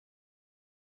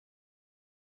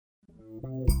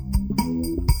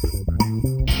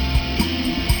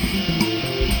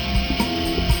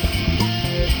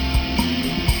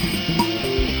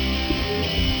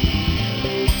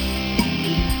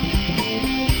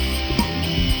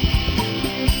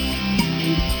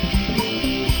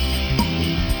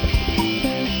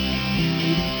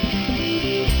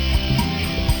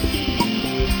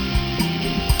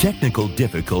Technical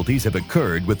difficulties have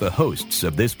occurred with the hosts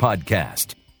of this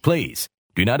podcast. Please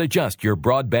do not adjust your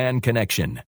broadband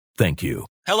connection. Thank you.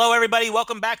 Hello, everybody.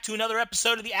 Welcome back to another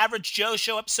episode of the Average Joe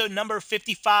Show, episode number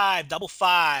 55, double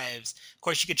fives. Of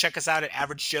course, you can check us out at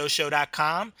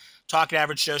averagejoeshow.com. Talk at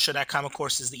averagejoeshow.com, of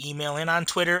course, is the email. And on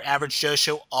Twitter, Average Joe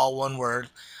Show, all one word.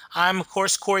 I'm, of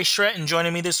course, Corey Schrett, and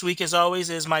joining me this week, as always,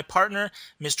 is my partner,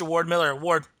 Mr. Ward Miller.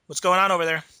 Ward, what's going on over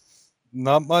there?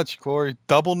 Not much, Corey.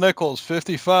 Double nickels,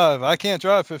 55. I can't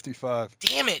drive 55.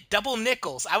 Damn it, double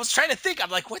nickels. I was trying to think. I'm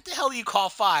like, what the hell do you call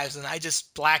fives? And I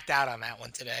just blacked out on that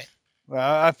one today.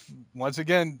 Once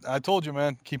again, I told you,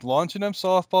 man, keep launching them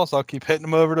softballs. I'll keep hitting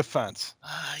them over the fence.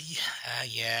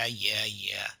 Yeah.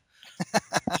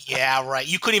 Yeah, right.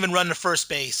 You couldn't even run to first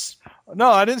base. No,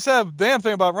 I didn't say a damn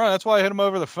thing about running. That's why I hit them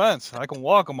over the fence. I can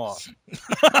walk them off.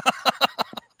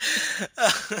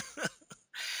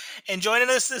 And joining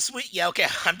us this week,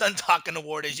 I'm done talking to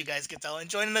Ward, as you guys can tell. And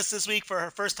joining us this week for her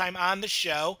first time on the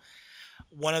show,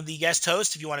 one of the guest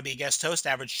hosts, if you want to be a guest host,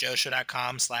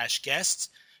 averagejoeshow.com/guests,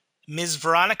 Ms.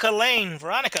 Veronica Lane.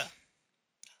 Veronica,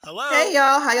 hello. Hey,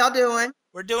 y'all. How y'all doing?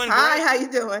 We're doing great. Hi, how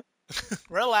you doing?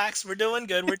 Relax. We're doing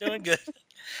good.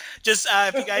 Just,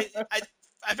 if you guys, I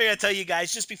figured I'd tell you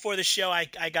guys, just before the show, I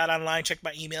got online, checked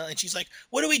my email, and she's like,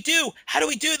 what do we do? How do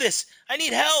we do this? I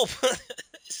need help.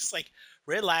 It's just like,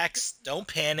 relax, don't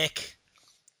panic.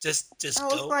 Just I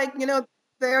go. was like,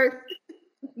 there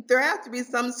has to be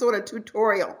some sort of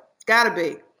tutorial. It's got to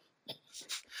be.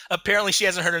 Apparently, she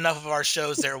hasn't heard enough of our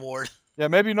shows there, Ward. Yeah,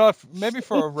 maybe not. Maybe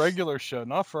for a regular show,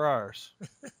 not for ours.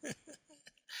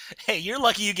 Hey, you're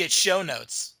lucky you get show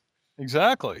notes.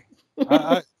 Exactly.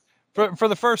 For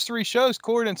the first 3 shows,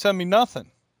 Corey didn't send me nothing.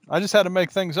 I just had to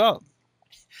make things up.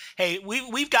 Hey,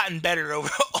 we've gotten better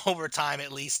over time,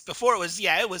 at least. Before it was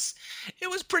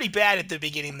pretty bad at the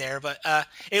beginning there, but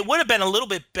it would have been a little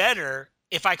bit better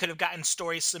if I could have gotten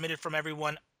stories submitted from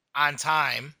everyone on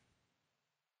time.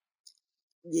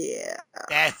 Yeah.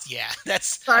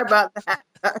 That's sorry about that.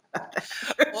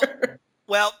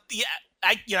 well, yeah.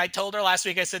 I told her last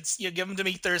week, I said, give them to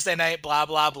me Thursday night, blah,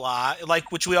 blah, blah,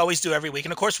 which we always do every week.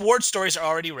 And of course, Ward's stories are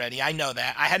already ready. I know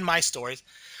that. I had my stories.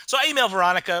 So I emailed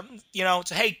Veronica,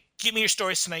 say, hey, give me your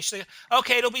stories tonight. She's like,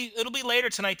 okay, it'll be later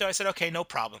tonight though. I said, okay, no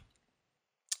problem.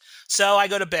 So I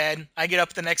go to bed. I get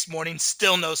up the next morning,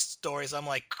 still no stories. I'm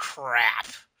like, crap.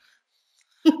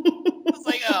 I was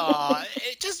like, oh,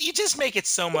 you just make it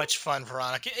so much fun,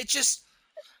 Veronica.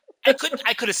 I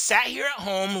could have sat here at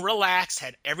home, relaxed,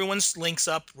 had everyone's links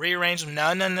up, rearranged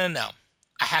them. No.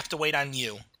 I have to wait on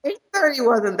you. 8:30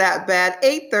 wasn't that bad.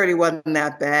 8:30 wasn't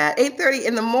that bad. 8:30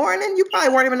 in the morning, you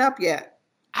probably weren't even up yet.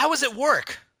 I was at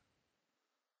work.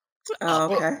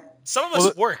 Oh, okay. Some of us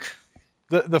at work.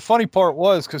 The funny part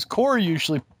was, because Corey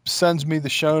usually sends me the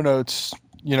show notes,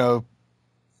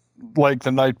 like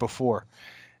the night before.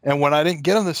 And when I didn't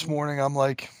get them this morning, I'm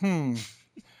like,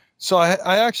 So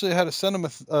I actually had to send him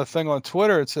a thing on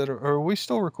Twitter. It said, are we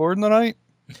still recording tonight?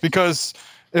 Because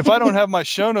if I don't have my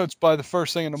show notes by the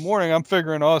first thing in the morning, I'm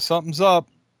figuring, something's up.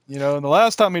 And the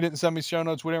last time he didn't send me show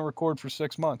notes, we didn't record for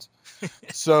 6 months.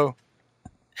 So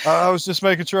I was just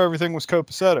making sure everything was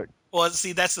copacetic. Well,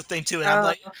 see, that's the thing, too. And I'm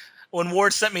like, when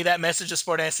Ward sent me that message this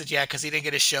morning, I said, yeah, because he didn't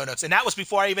get his show notes. And that was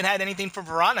before I even had anything from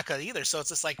Veronica either. So it's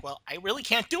just like, well, I really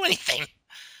can't do anything.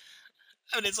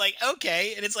 And it's like,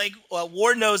 okay. And it's like, well,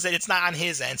 Ward knows that it's not on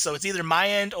his end. So it's either my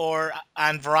end or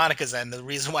on Veronica's end, the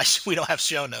reason why we don't have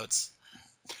show notes.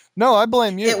 No, I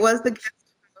blame you. It was the guest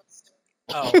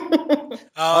host.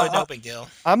 No big deal.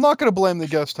 I'm not going to blame the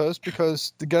guest host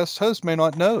because the guest host may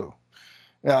not know.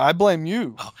 Yeah, I blame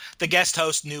you. Oh, the guest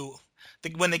host knew.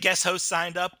 When the guest host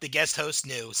signed up, the guest host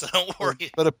knew. So don't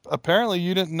worry. But apparently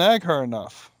you didn't nag her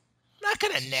enough. I'm not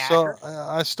going to nag her. So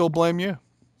I still blame you.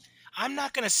 I'm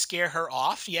not going to scare her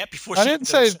off yet before I didn't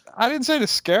say to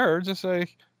scare her. Just say,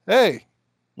 hey,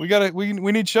 we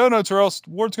need show notes or else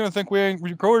Ward's going to think we ain't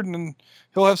recording and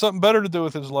he'll have something better to do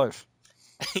with his life.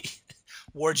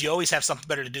 Ward, you always have something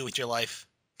better to do with your life.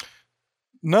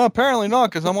 No, apparently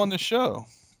not, because I'm on this show.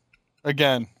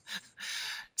 Again.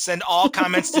 Send all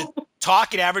comments to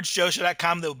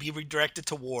talk@averagejoeshow.com that will be redirected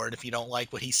to Ward if you don't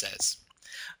like what he says.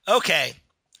 Okay.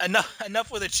 Enough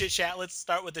with the chit-chat. Let's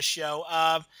start with the show.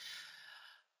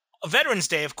 Veterans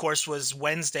Day, of course, was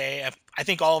Wednesday. I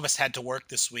think all of us had to work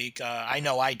this week. I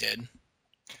know I did.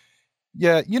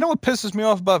 Yeah, you know what pisses me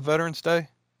off about Veterans Day?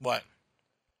 What?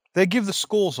 They give the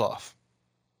schools off.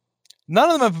 None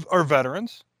of them are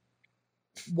veterans.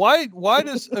 Why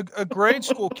does a grade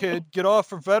school kid get off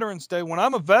for Veterans Day when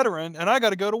I'm a veteran and I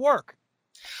got to go to work?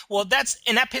 Well, that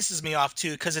pisses me off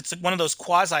too, because it's one of those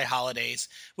quasi holidays,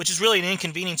 which is really an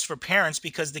inconvenience for parents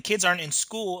because the kids aren't in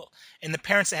school, and the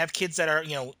parents that have kids that are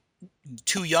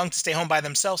too young to stay home by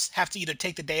themselves have to either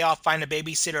take the day off, find a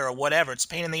babysitter, or whatever. It's a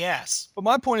pain in the ass. But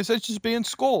my point is they should just be in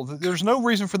school. There's no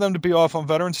reason for them to be off on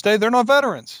Veterans Day. They're not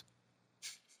veterans.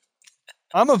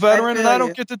 I'm a veteran and I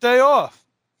don't get the day off.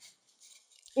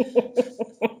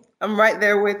 I'm right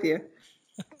there with you.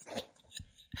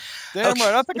 Damn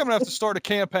right. I think I'm gonna have to start a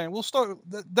campaign.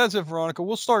 That's it, Veronica.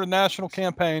 We'll start a national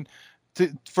campaign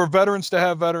for veterans to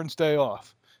have Veterans Day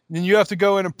off. And you have to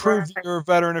go in and prove that you're a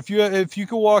veteran. If you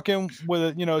could walk in with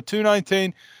a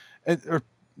 219, or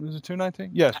was it 219?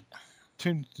 Yes,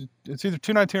 it's either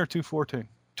 219 or 214.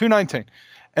 219,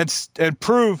 and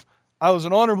prove I was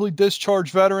an honorably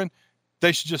discharged veteran.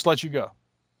 They should just let you go.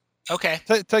 Okay.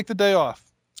 Take the day off.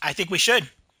 I think we should.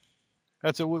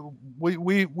 That's it.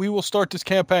 We will start this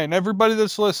campaign. Everybody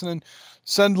that's listening,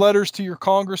 send letters to your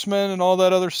congressman and all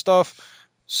that other stuff.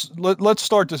 Let's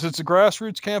start this. It's a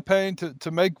grassroots campaign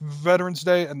to make Veterans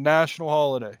Day a national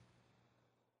holiday.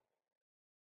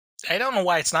 I don't know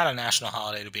why it's not a national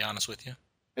holiday, to be honest with you.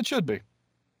 It should be.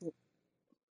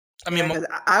 I mean,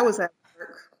 I was at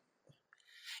work.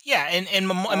 Yeah, and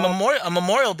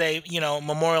Memorial Day,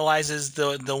 memorializes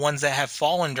the ones that have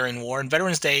fallen during war, and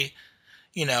Veterans Day,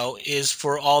 is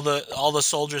for all the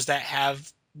soldiers that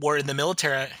were in the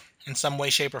military in some way,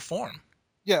 shape, or form.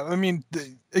 Yeah, I mean,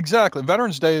 exactly.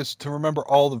 Veterans Day is to remember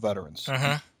all the veterans,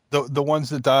 the ones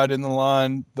that died in the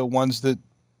line, the ones that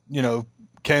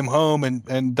came home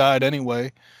and died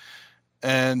anyway,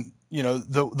 and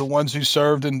the ones who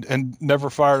served and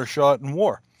never fired a shot in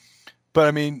war. But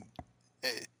I mean,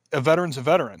 a veteran's a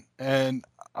veteran, and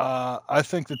I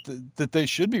think that they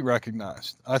should be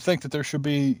recognized. I think that there should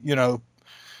be,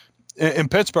 in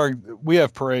Pittsburgh, we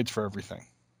have parades for everything.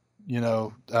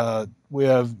 We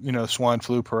have swine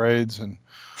flu parades and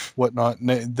whatnot.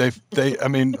 And I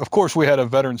mean, of course, we had a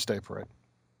Veterans Day parade,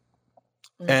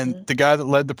 and the guy that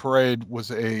led the parade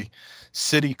was a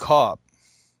city cop,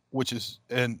 which is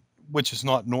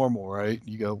not normal, right?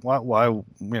 You go, why?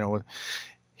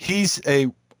 He's a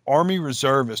Army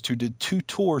reservist who did 2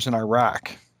 tours in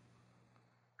Iraq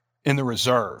in the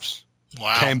reserves.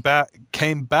 Wow.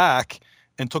 Came back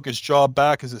and took his job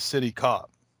back as a city cop.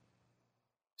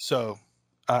 So,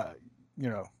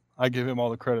 I give him all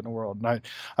the credit in the world. And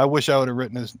I wish I would have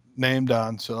written his name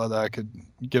down so that I could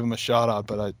give him a shout out,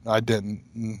 but I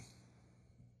didn't.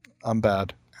 I'm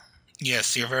bad.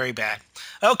 Yes, you're very bad.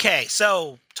 Okay,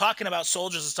 so talking about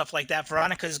soldiers and stuff like that,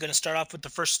 Veronica is going to start off with the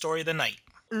first story of the night.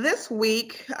 This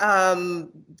week,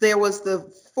 there was the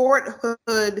Fort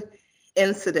Hood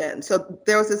incident. So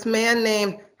there was this man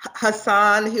named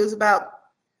Hassan. He was about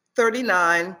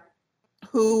 39,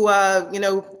 who,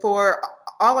 for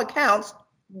all accounts,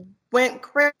 went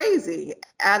crazy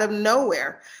out of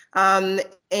nowhere.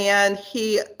 And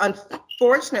he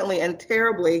unfortunately and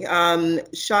terribly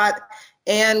shot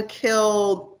and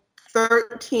killed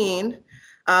 13.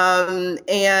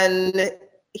 And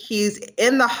he's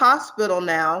in the hospital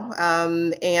now,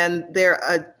 and they're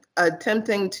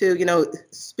attempting to,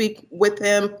 speak with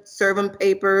him, serve him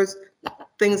papers,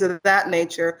 things of that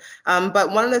nature.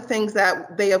 But one of the things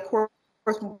that they, of course,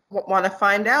 want to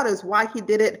find out is why he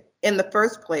did it in the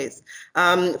first place.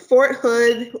 Fort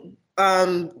Hood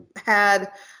had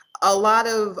a lot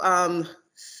of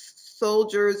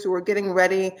soldiers who were getting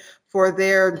ready for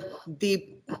their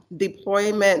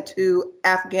deployment to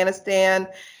Afghanistan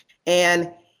and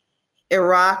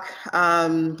Iraq.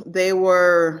 They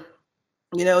were,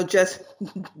 just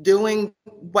doing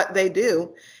what they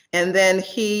do. And then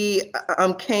he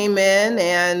came in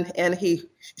and he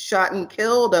shot and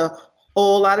killed a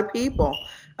whole lot of people.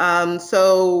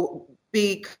 So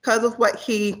because of what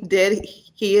he did,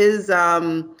 he is,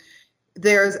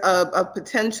 there's a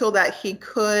potential that he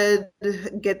could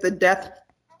get the death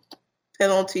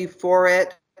penalty for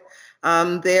it.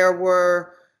 There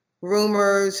were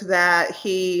rumors that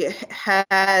he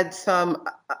had some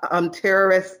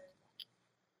terrorist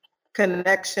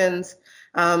connections,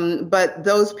 but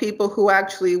those people who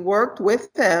actually worked with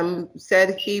him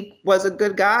said he was a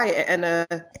good guy and a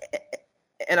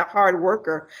hard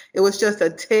worker. It was just a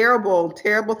terrible,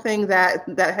 terrible thing that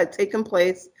had taken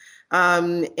place,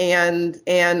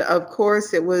 and of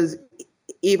course it was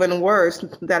even worse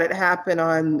that it happened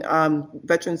on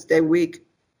Veterans Day week.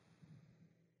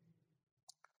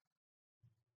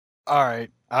 All right,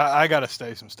 I got to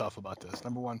say some stuff about this.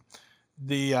 Number one,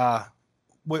 the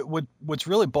what's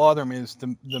really bothering me is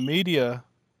the media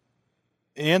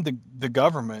and the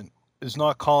government is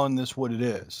not calling this what it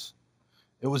is.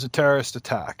 It was a terrorist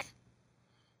attack.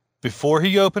 Before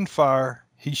he opened fire,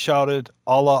 he shouted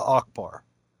Allah Akbar,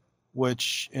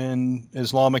 which in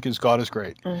Islamic is God is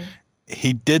great. Mm.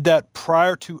 He did that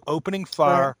prior to opening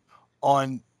fire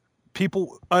on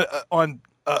people, on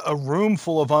a room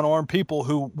full of unarmed people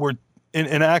who were,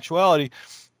 in actuality,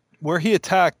 where he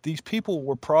attacked, these people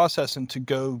were processing to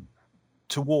go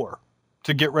to war,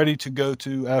 to get ready to go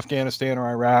to Afghanistan or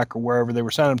Iraq or wherever they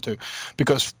were sending them to,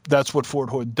 because that's what Fort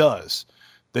Hood does.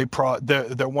 They're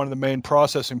one of the main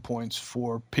processing points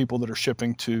for people that are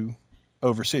shipping to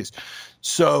overseas.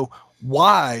 So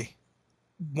why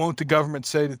won't the government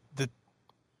say that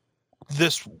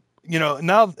this,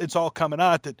 now it's all coming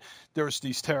out that there's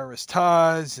these terrorist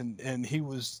ties and he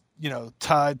was,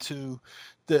 tied to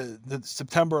the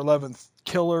September 11th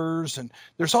killers, and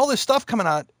there's all this stuff coming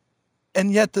out,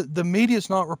 and yet the media is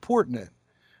not reporting it.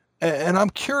 And I'm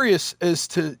curious as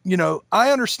to, I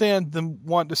understand them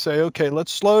wanting to say, okay,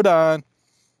 let's slow down.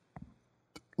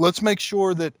 Let's make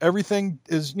sure that everything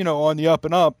is, on the up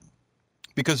and up,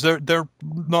 because they're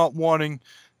not wanting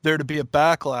there to be a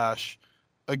backlash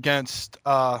against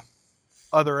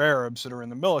other Arabs that are in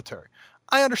the military.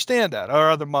 I understand that,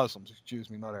 or other Muslims, excuse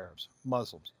me, not Arabs,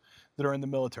 Muslims that are in the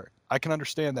military. I can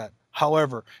understand that.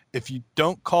 However, if you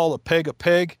don't call a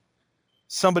pig,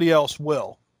 somebody else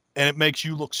will. And it makes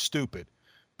you look stupid,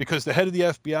 because the head of the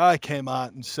FBI came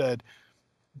out and said,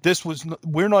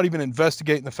 we're not even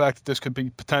investigating the fact that this could be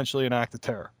potentially an act of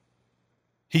terror.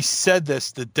 He said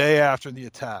this the day after the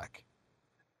attack.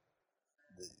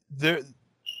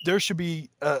 There should be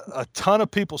a ton of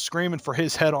people screaming for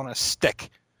his head on a stick,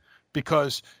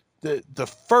 because the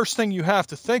first thing you have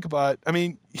to think about,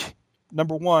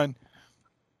 number one,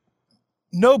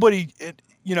 nobody,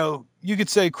 you could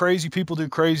say crazy people do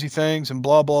crazy things and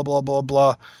blah, blah, blah, blah,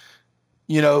 blah.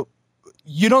 You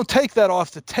don't take that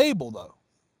off the table, though.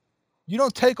 You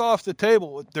don't take off the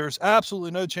table. There's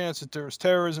absolutely no chance that there's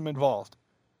terrorism involved.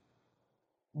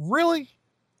 Really?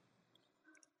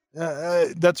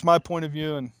 That's my point of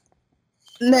view. And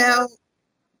now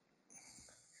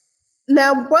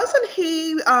wasn't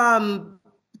he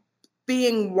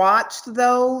being watched,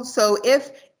 though? So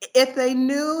if they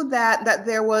knew that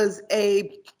there was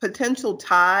a potential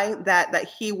tie, that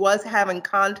he was having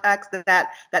contacts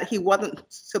that he wasn't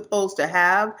supposed to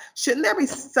have, shouldn't there be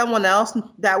someone else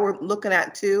that we're looking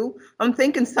at too? I'm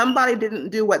thinking somebody didn't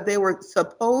do what they were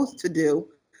supposed to do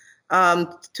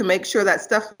to make sure that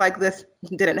stuff like this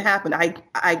didn't happen.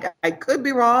 I could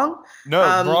be wrong.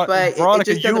 No, but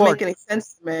Veronica, it just doesn't make any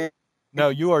sense to me. No,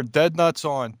 you are dead nuts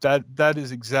on. That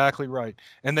is exactly right.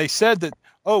 And they said that,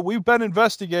 we've been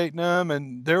investigating him,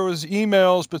 and there was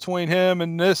emails between him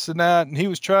and this and that, and he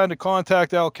was trying to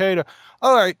contact Al Qaeda.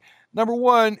 All right. Number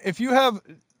one, if you have,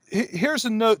 here's a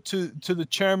note to the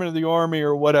chairman of the army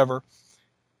or whatever.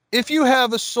 If you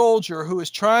have a soldier who is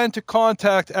trying to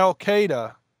contact Al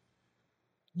Qaeda,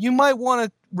 you might want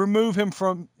to remove him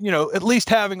from, at least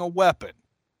having a weapon.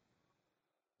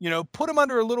 Put him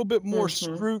under a little bit more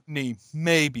scrutiny,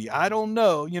 maybe. I don't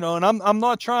know, and I'm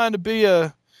not trying to be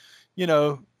a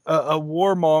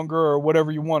warmonger or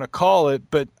whatever you want to call it,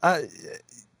 but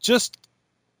just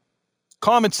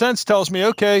common sense tells me,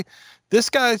 okay, this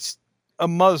guy's a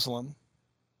Muslim.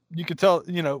 You could tell,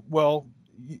 well,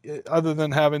 other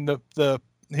than having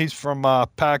he's from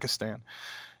Pakistan.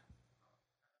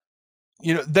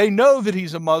 They know that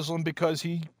he's a Muslim because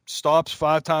he stops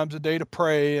 5 times a day to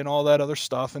pray and all that other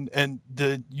stuff. And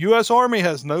the U.S. Army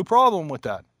has no problem with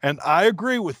that. And I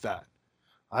agree with that.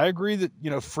 I agree that,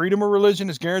 freedom of religion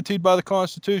is guaranteed by the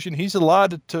Constitution. He's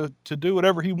allowed to do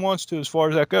whatever he wants to as far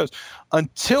as that goes,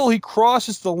 until he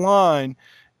crosses the line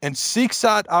and seeks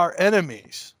out our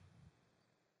enemies.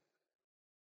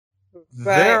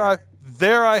 Right.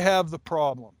 There I have the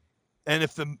problem. And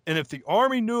if the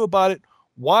Army knew about it,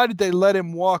 why did they let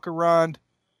him walk around,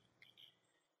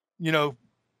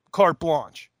 carte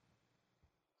blanche?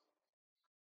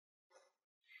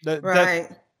 Right.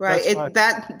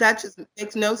 That just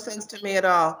makes no sense to me at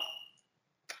all.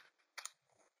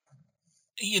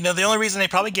 The only reason they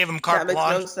probably gave him carte blanche.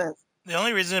 That makes no sense. The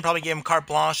only reason they probably gave him carte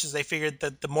blanche is they figured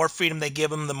that the more freedom they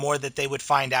give him, the more that they would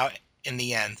find out in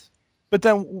the end. But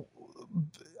then,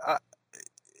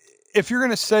 if you're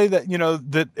going to say that,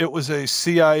 that it was a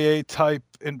CIA type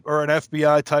or an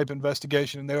FBI type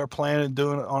investigation and they were planning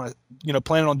on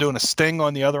doing a sting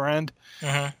on the other end.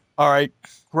 All right,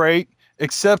 great.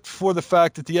 Except for the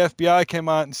fact that the FBI came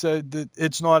out and said that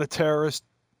it's not a terrorist.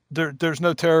 There's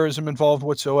no terrorism involved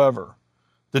whatsoever.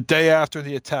 The day after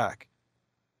the attack.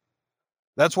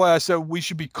 That's why I said we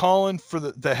should be calling for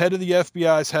the head of the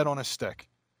FBI's head on a stick,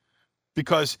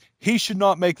 because he should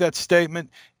not make that statement,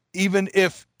 even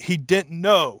if he didn't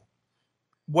know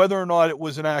whether or not it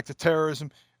was an act of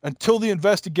terrorism. Until the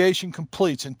investigation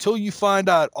completes, until you find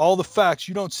out all the facts,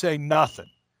 you don't say nothing.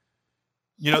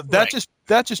 That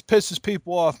just pisses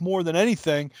people off more than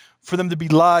anything, for them to be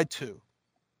lied to.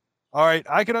 All right,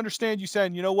 I can understand you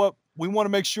saying, you know what, we want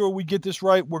to make sure we get this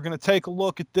right. We're going to take a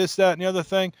look at this, that, and the other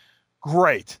thing.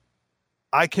 Great.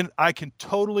 I can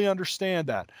totally understand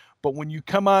that. But when you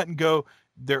come out and go,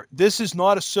 this is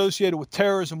not associated with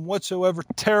terrorism whatsoever.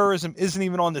 Terrorism isn't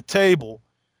even on the table.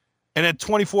 And then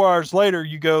 24 hours later,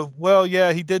 you go, well,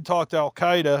 yeah, he did talk to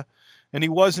Al-Qaeda, and he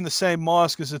was in the same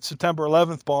mosque as the September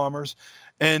 11th bombers,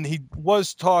 and he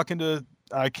was talking to,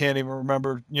 I can't even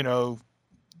remember, the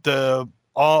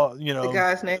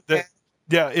guy's name.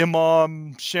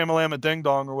 Imam Shamalama Ding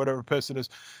Dong or whatever piss it is.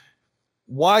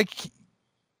 Why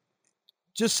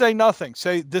just say nothing?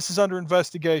 Say this is under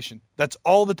investigation. That's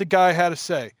all that the guy had to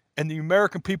say, and the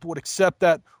American people would accept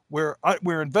that. We're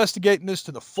investigating this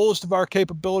to the fullest of our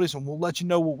capabilities, and we'll let you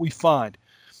know what we find.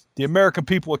 The American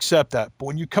people accept that. But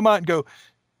when you come out and go,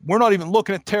 we're not even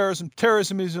looking at terrorism.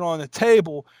 Terrorism isn't on the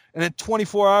table. And then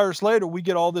 24 hours later, we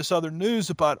get all this other news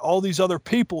about all these other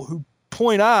people who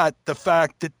point out the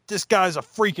fact that this guy's a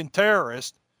freaking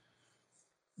terrorist.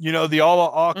 The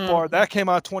Allah Akbar, that came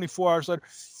out 24 hours later.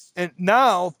 And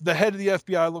now the head of the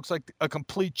FBI looks like a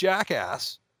complete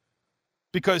jackass,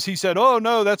 because he said, oh,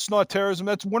 no, that's not terrorism.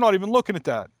 We're not even looking at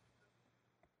that.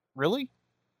 Really?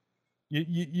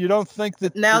 You don't think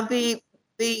that now the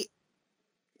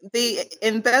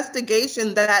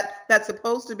investigation that's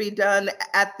supposed to be done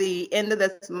at the end of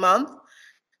this month,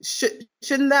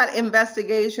 shouldn't that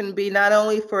investigation be not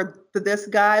only for this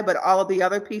guy, but all of the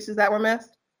other pieces that were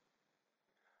missed?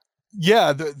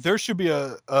 Yeah, there should be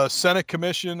a Senate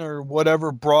commission or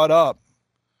whatever brought up.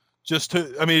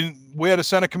 We had a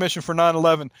Senate commission for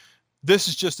 9/11. This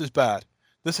is just as bad.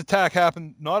 This attack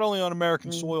happened not only on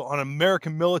American soil, on an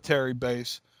American military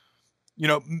base.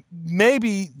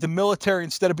 Maybe the military,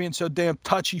 instead of being so damn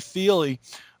touchy-feely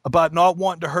about not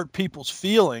wanting to hurt people's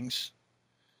feelings,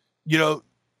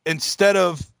 instead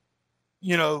of,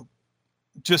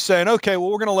 just saying, okay,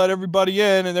 well, we're going to let everybody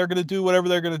in and they're going to do whatever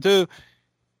they're going to do.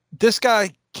 This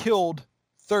guy killed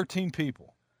 13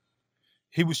 people.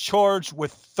 He was charged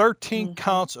with 13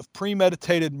 counts of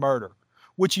premeditated murder,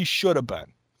 which he should have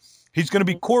been. He's going to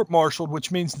be court-martialed,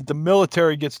 which means that the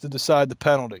military gets to decide the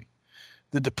penalty.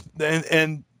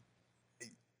 In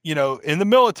the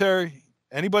military,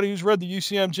 anybody who's read the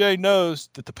UCMJ knows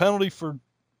that the penalty for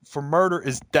murder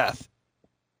is death.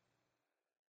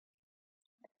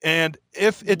 And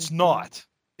if it's not,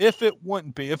 if it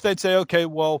wouldn't be, if they'd say, okay,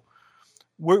 well,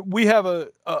 we have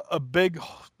a big,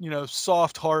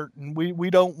 soft heart, and we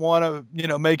don't want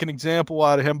to, make an example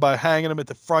out of him by hanging him at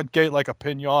the front gate like a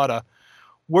piñata.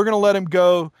 We're going to let him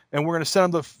go, and we're going to send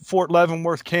him to Fort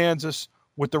Leavenworth, Kansas,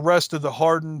 with the rest of the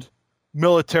hardened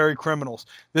military criminals.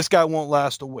 This guy won't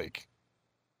last a week.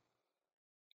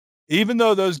 Even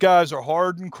though those guys are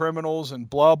hardened criminals and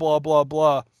blah, blah, blah,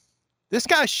 blah, this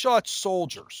guy shot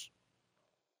soldiers.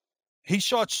 He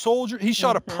shot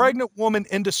a pregnant woman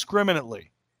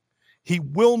indiscriminately. He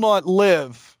will not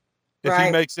live if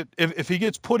he makes it. If he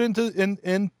gets put into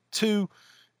the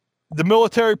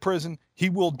military prison, he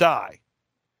will die.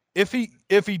 If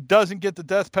he doesn't get the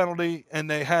death penalty and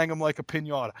they hang him like a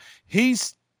piñata,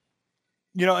 he's,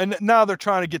 and now they're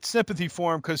trying to get sympathy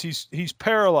for him because he's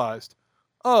paralyzed.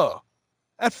 Oh,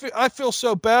 I feel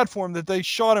so bad for him that they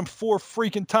shot him 4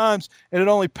 freaking times and it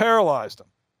only paralyzed him.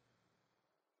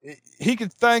 He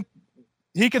could thank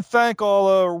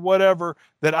Allah or whatever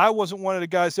that I wasn't one of the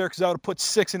guys there, because I would have put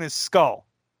 6 in his skull.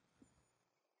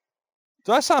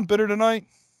 Do I sound bitter tonight?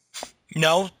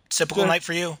 No, typical night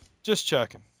for you. Just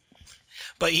checking.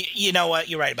 But you know what?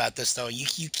 You're right about this, though.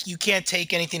 You can't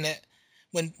take anything that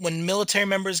when military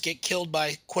members get killed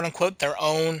by quote unquote their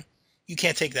own, you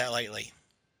can't take that lightly.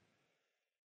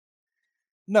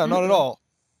 No, not at all.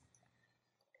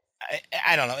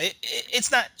 I don't know.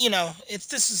 It's not.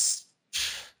 This is.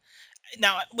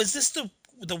 Now, was this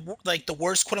the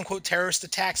worst quote unquote terrorist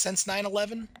attack since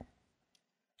 9/11?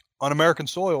 On American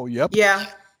soil? Yep. Yeah.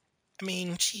 I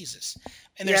mean, Jesus.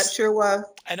 And Yeah, it sure was.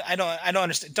 I don't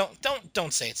understand.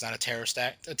 Don't say it's not a terrorist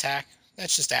attack.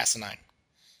 That's just asinine.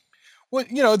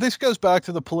 Well, this goes back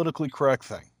to the politically correct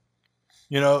thing.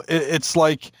 It's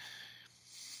like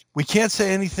we can't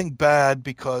say anything bad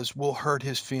because we'll hurt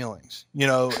his feelings.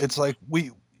 It's like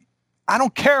I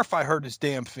don't care if I hurt his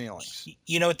damn feelings.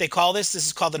 You know what they call this? This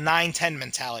is called the 9/10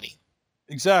 mentality.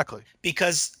 Exactly.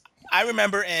 Because I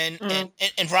remember, and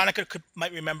Veronica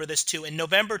might remember this too. In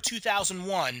November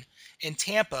 2001 in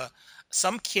Tampa,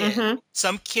 some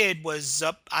kid was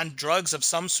up on drugs of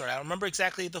some sort. I don't remember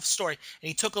exactly the story. And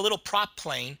he took a little prop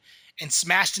plane and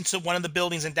smashed into one of the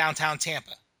buildings in downtown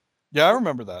Tampa. Yeah, I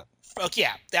remember that. Okay,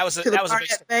 yeah, that was a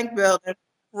big bank building.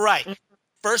 Right. Mm-hmm.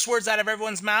 First words out of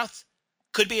everyone's mouth,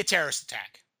 could be a terrorist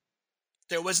attack.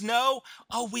 There was no,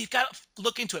 we've got to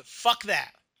look into it. Fuck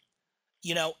that.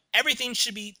 Everything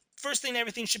should be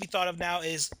thought of now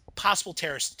is possible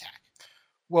terrorist attack.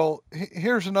 Well,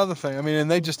 here's another thing. I mean, and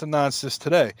they just announced this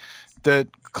today, that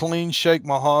Khalid Sheikh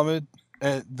Mohammed,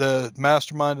 the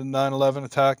mastermind of the 9/11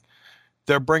 attack,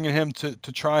 they're bringing him to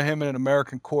try him in an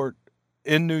American court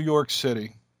in New York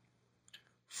City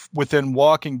within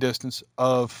walking distance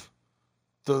of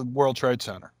the World Trade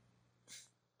Center.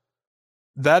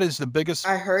 That is the biggest.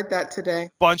 I heard that today.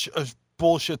 Bunch of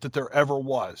bullshit that there ever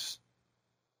was.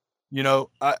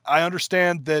 I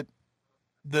understand that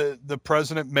the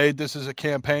president made this as a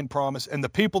campaign promise, and the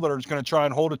people that are going to try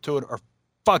and hold it to it are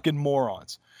fucking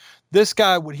morons. This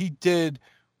guy, what he did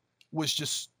was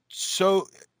just so.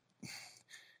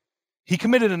 He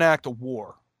committed an act of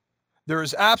war. There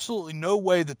is absolutely no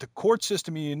way that the court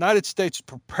system in the United States is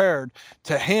prepared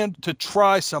to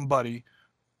try somebody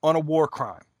on a war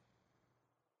crime.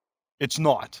 It's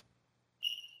not.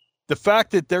 The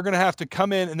fact that they're going to have to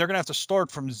come in and they're going to have to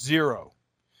start from zero,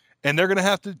 and they're going to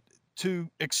have to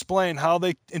explain how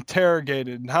they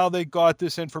interrogated and how they got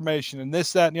this information and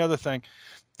this, that, and the other thing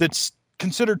that's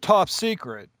considered top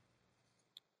secret,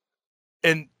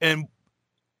 and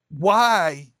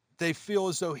why they feel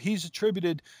as though he's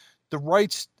attributed the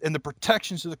rights and the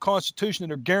protections of the Constitution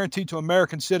that are guaranteed to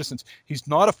American citizens. He's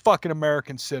not a fucking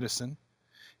American citizen.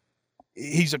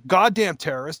 He's a goddamn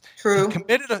terrorist. True.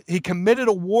 He committed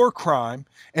a war crime,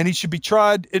 and he should be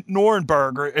tried at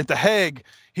Nuremberg or at The Hague.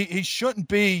 He shouldn't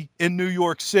be in New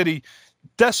York City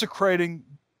desecrating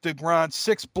the ground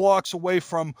 6 blocks away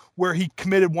from where he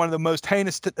committed one of the most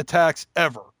heinous attacks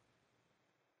ever.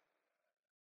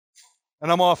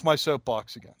 And I'm off my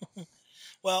soapbox again.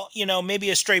 Well,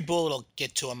 maybe a stray bullet will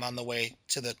get to him on the way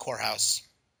to the courthouse.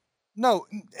 No,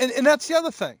 and that's the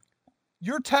other thing.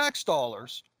 Your tax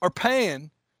dollars are paying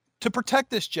to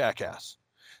protect this jackass.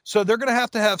 So they're going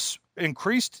to have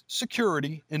increased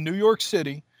security in New York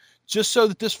City just so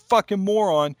that this fucking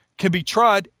moron can be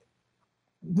tried.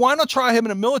 Why not try him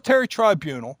in a military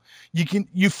tribunal?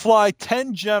 You fly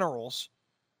 10 generals.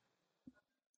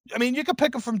 I mean, you can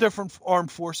pick them from different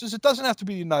armed forces. It doesn't have to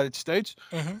be the United States.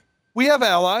 Mm-hmm. We have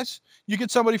allies. You get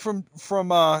somebody from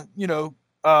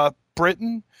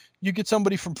Britain. You get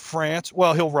somebody from France.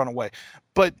 Well, he'll run away,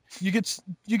 but you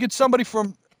get somebody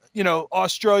from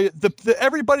Australia.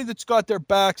 Everybody that's got their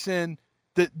backs in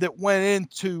that went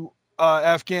into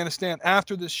Afghanistan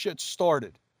after this shit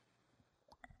started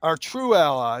are true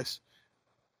allies.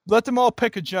 Let them all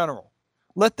pick a general.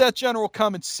 Let that general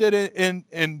come and sit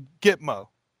in Gitmo.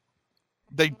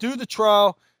 They do the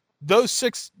trial. Those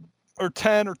 6 or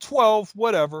 10 or 12,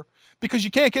 whatever, because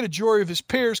you can't get a jury of his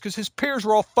peers because his peers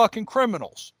are all fucking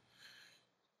criminals.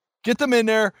 Get them in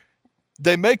there.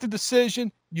 They make the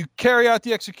decision. You carry out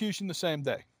the execution the same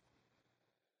day.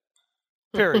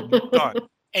 Period. Done.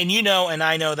 And and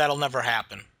I know that'll never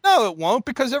happen. No, it won't,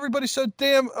 because everybody's so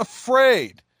damn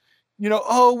afraid.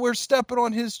 We're stepping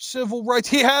on his civil rights.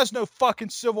 He has no fucking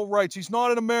civil rights. He's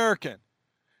not an American.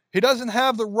 He doesn't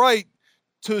have the right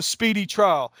to a speedy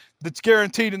trial that's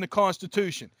guaranteed in the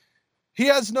Constitution. He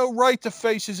has no right to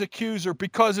face his accuser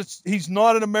because he's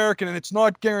not an American and it's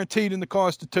not guaranteed in the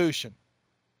Constitution.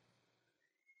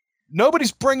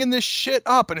 Nobody's bringing this shit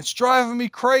up, and it's driving me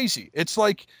crazy. It's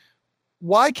like,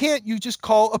 why can't you just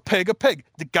call a pig a pig?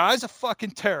 The guy's a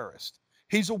fucking terrorist.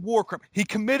 He's a war criminal. He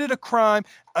committed a crime,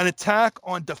 an attack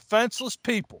on defenseless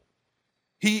people.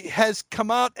 He has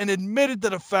come out and admitted to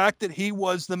the fact that he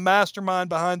was the mastermind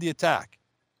behind the attack.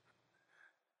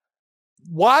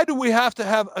 Why do we have to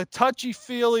have a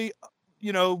touchy-feely,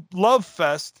 love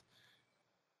fest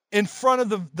in front of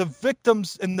the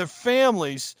victims and their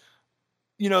families?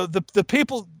 The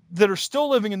people that are still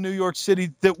living in New York City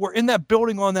that were in that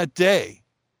building on that day.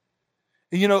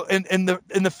 And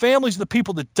the families of the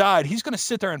people that died, he's going to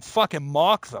sit there and fucking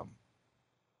mock them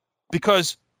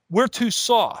because we're too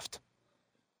soft.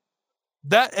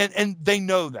 That and they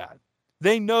know that.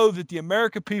 They know that the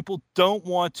American people don't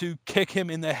want to kick him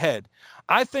in the head.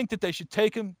 I think that they should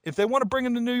take him. If they want to bring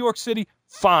him to New York City,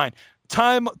 fine.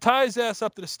 Tie his ass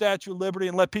up to the Statue of Liberty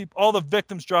and let all the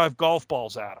victims drive golf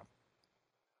balls at him.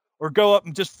 Or go up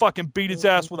and just fucking beat his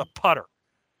ass with a putter.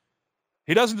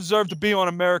 He doesn't deserve to be on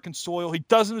American soil. He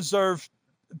doesn't deserve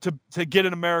to get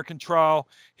an American trial.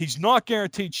 He's not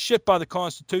guaranteed shit by the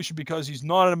Constitution because he's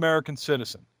not an American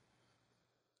citizen.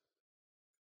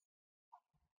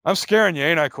 I'm scaring you,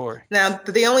 ain't I, Corey? Now,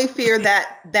 the only fear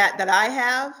that I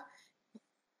have,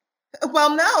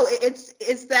 well, no,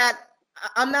 it's that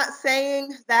I'm not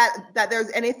saying that there's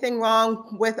anything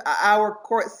wrong with our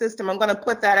court system. I'm going to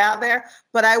put that out there,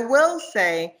 but I will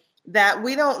say that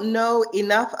we don't know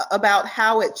enough about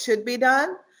how it should be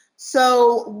done.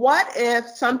 So what if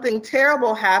something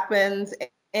terrible happens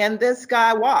and this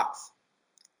guy walks?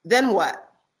 Then what?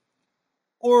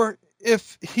 Or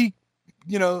if he,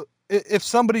 if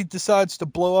somebody decides to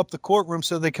blow up the courtroom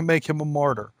so they can make him a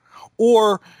martyr.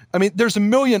 Or, I mean, there's a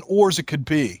million ors it could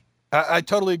be. I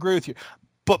totally agree with you.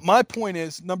 But my point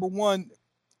is, number one,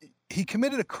 he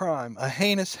committed a crime, a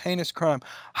heinous, heinous crime.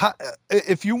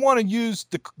 If you want to use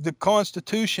the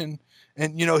Constitution,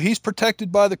 and, he's protected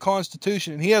by the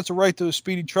Constitution, and he has a right to a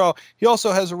speedy trial, he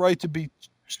also has a right to be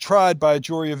tried by a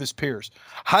jury of his peers.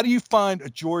 How do you find a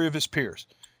jury of his peers?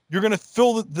 You're going to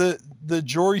fill the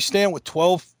jury stand with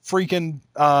 12 freaking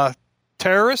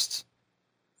terrorists?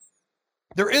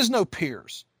 There is no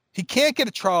peers. He can't get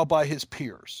a trial by his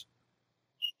peers.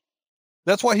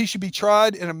 That's why he should be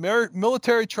tried in a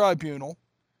military tribunal.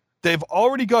 They've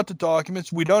already got the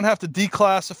documents. We don't have to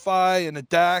declassify and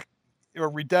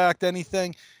redact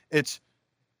anything. It's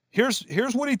here's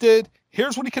what he did.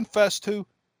 Here's what he confessed to.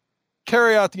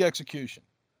 Carry out the execution.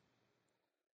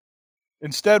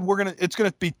 Instead, it's going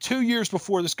to be 2 years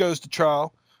before this goes to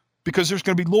trial, because there's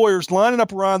going to be lawyers lining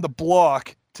up around the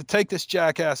block to take this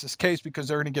jackass's case because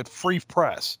they're going to get free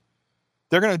press.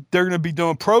 They're going to be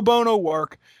doing pro bono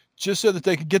work just so that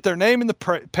they could get their name in the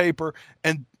paper,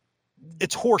 and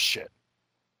it's horseshit.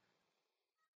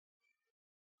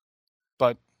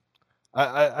 But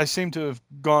I seem to have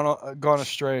gone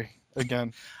astray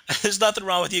again. There's nothing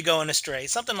wrong with you going astray.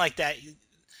 Something like that, you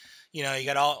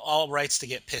got all rights to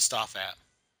get pissed off at.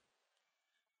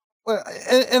 Well,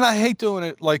 and I hate doing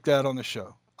it like that on the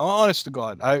show. Honest to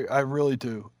God, I really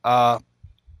do.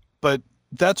 But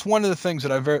that's one of the things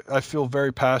that I feel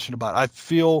very passionate about. I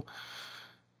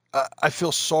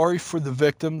feel sorry for the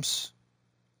victims.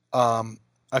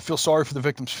 I feel sorry for the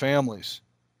victims' families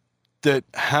that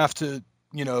have to,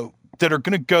 that are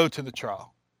going to go to the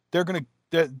trial.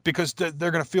 Because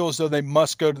they're going to feel as though they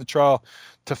must go to the trial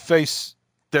to face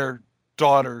their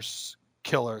daughter's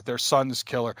killer, their son's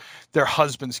killer, their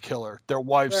husband's killer, their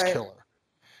wife's killer.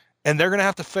 And they're going to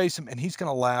have to face him, and he's going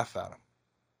to laugh at him.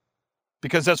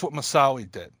 Because that's what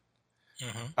Moussaoui did.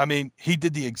 Mm-hmm. I mean, he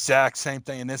did the exact same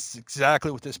thing, and this is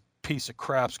exactly what this piece of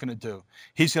crap's going to do.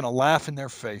 He's going to laugh in their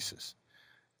faces.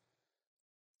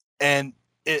 And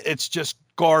it's just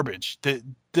garbage.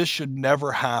 This should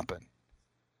never happen.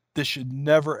 This should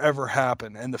never, ever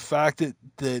happen. And the fact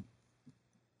that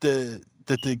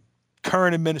the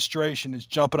current administration is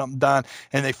jumping up and down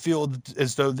and they feel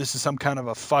as though this is some kind of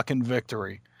a fucking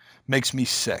victory makes me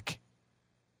sick.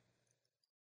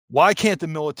 Why can't the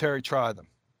military try them?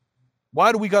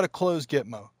 Why do we got to close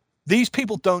Gitmo? These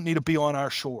people don't need to be on our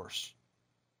shores.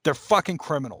 They're fucking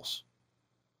criminals.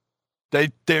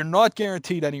 They're not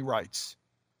guaranteed any rights.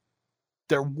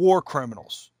 They're war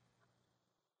criminals.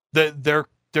 They're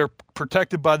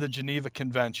protected by the Geneva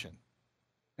Convention.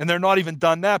 And they're not even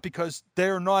done that because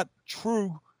they're not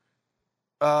true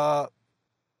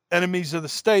enemies of the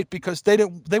state, because they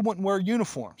wouldn't wear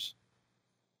uniforms.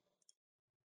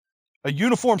 A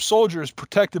uniformed soldier is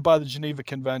protected by the Geneva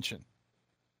Convention.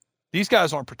 These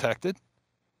guys aren't protected.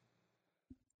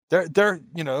 They're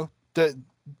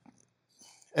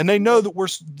and they know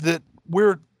that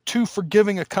we're too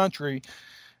forgiving a country,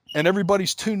 and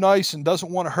everybody's too nice and doesn't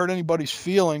want to hurt anybody's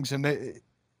feelings, and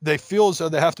they feel as though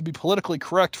they have to be politically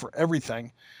correct for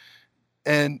everything,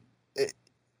 and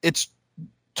it's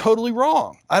totally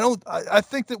wrong. I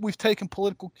think that we've taken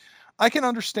I can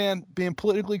understand being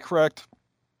politically correct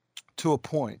to a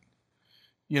point.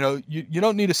 You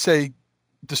don't need to say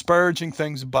disparaging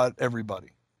things about everybody.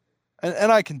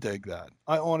 And I can dig that.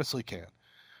 I honestly can.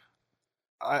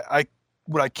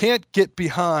 What I can't get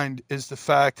behind is the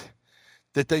fact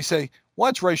that they say, well,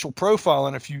 it's racial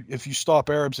profiling if you stop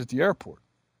Arabs at the airport.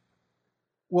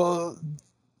 Well,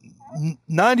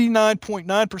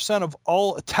 99.9% of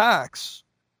all attacks,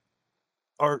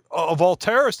 or of all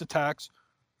terrorist attacks,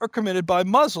 are committed by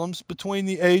Muslims between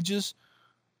the ages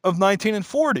of 19 and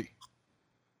 40.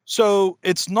 So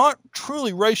it's not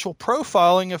truly racial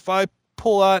profiling if I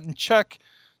pull out and check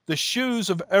the shoes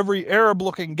of every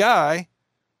Arab-looking guy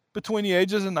between the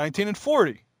ages of 19 and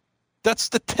 40. That's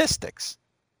statistics.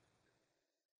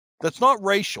 That's not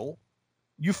racial.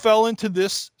 You fell into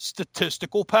this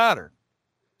statistical pattern.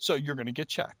 So you're going to get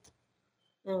checked.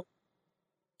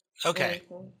 Okay.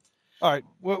 All right.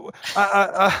 Well,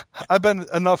 I've been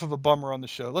enough of a bummer on the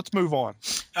show. Let's move on.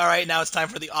 All right, now it's time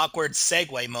for the awkward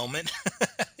segue moment.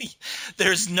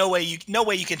 There's no way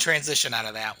you can transition out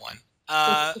of that one.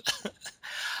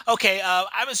 Okay,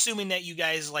 I'm assuming that you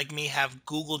guys, like me, have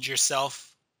Googled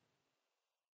yourself.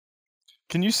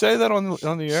 Can you say that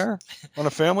on the air? On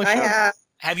a family show? I have.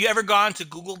 Have you ever gone to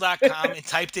google.com and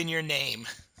typed in your name?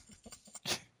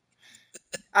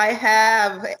 I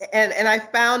have, and I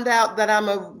found out that I'm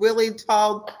a really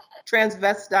tall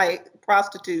transvestite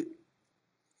prostitute.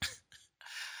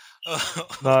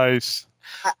 Nice.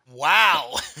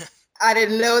 Wow. I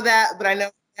didn't know that, but I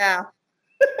know now.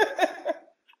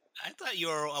 I thought you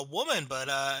were a woman, but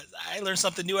I learn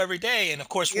something new every day. And of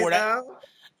course, You Ward, know?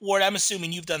 Ward, I'm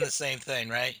assuming you've done the same thing,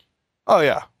 right? Oh,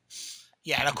 yeah.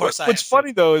 Yeah, and of course What's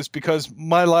funny, though, is because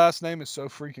my last name is so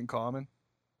freaking common,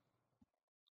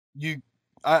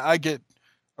 I get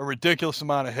a ridiculous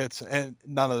amount of hits, and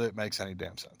none of it makes any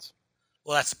damn sense.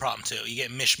 Well, that's the problem, too. You get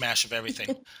a mishmash of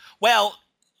everything. Well,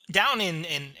 down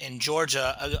in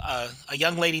Georgia, a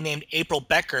young lady named April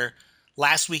Becker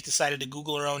last week decided to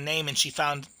Google her own name, and she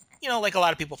found, like a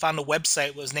lot of people, found a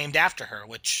website was named after her,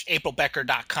 which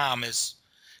aprilbecker.com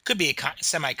could be a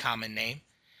semi-common name.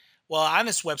 Well, on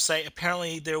this website,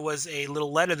 apparently there was a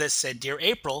little letter that said, "Dear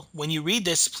April, when you read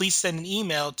this, please send an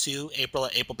email to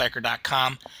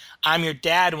april@aprilbecker.com. I'm your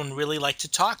dad and would really like to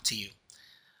talk to you."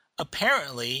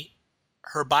 Apparently,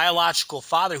 her biological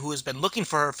father, who has been looking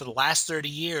for her for the last 30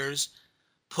 years,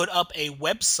 put up a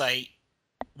website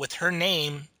with her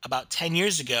name about 10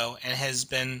 years ago and has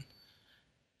been,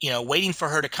 waiting for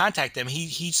her to contact them.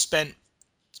 He spent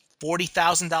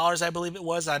 $40,000, I believe it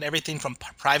was, on everything from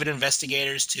private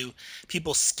investigators to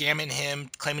people scamming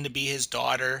him, claiming to be his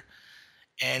daughter.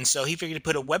 And so he figured to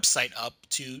put a website up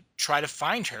to try to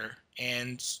find her.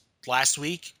 And last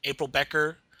week, April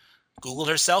Becker Googled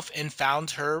herself and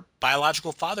found her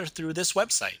biological father through this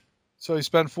website. So he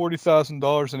spent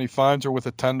 $40,000 and he finds her with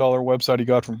a $10 website he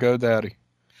got from GoDaddy.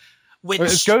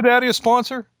 Is GoDaddy a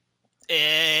sponsor?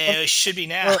 It should be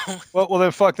now. Well,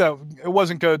 then fuck that. It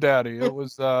wasn't GoDaddy. It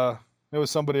was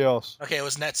somebody else. Okay, it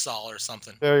was NetSol or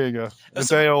something. There you go. It's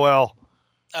AOL.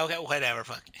 Okay, whatever.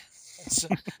 Fuck.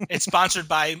 It's sponsored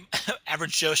by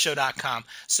AverageJoeShow.com.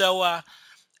 So I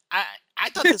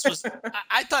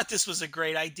thought this was a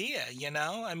great idea.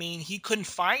 I mean, he couldn't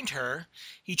find her.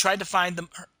 He tried to find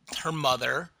her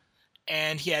mother,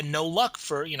 and he had no luck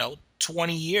for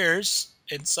 20 years.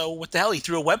 And so what the hell? He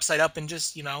threw a website up and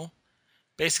just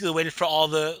basically waited for all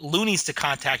the loonies to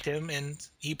contact him, and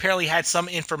he apparently had some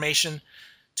information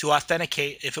to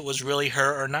authenticate if it was really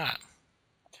her or not.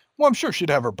 Well, I'm sure she'd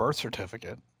have her birth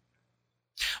certificate.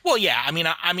 Well, yeah. I mean,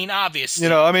 obviously.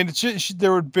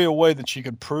 There would be a way that she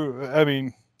could prove. I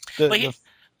mean, the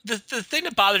thing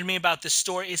that bothered me about this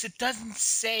story is it doesn't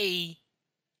say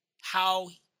how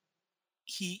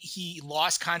he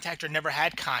lost contact or never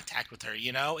had contact with her.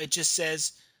 It just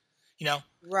says,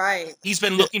 right. He's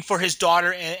been looking for his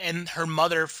daughter and her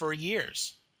mother for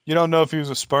years. You don't know if he was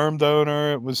a sperm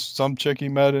donor. It was some chick he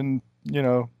met in,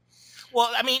 Well,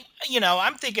 I mean,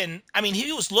 I'm thinking,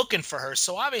 he was looking for her.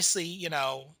 So obviously,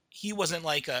 he wasn't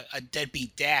like a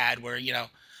deadbeat dad where,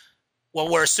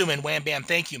 well, we're assuming wham, bam,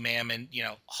 thank you, ma'am. And,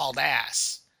 hauled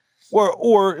ass.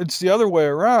 Or it's the other way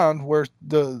around where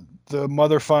the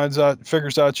mother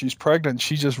figures out she's pregnant.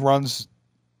 She just runs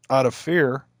out of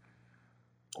fear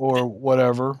or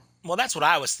whatever. Well, that's what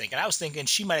I was thinking. I was thinking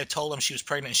she might have told him she was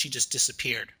pregnant and she just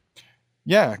disappeared.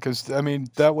 Yeah, because,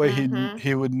 that way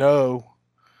he would know.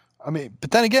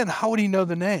 But then again, how would he know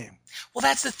the name? Well,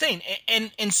 that's the thing.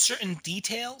 And in certain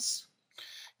details.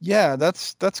 Yeah,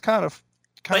 that's kind of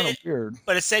weird.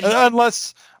 But it said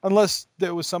unless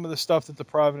there was some of the stuff that the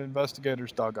private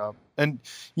investigators dug up. And,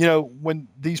 when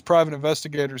these private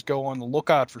investigators go on the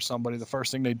lookout for somebody, the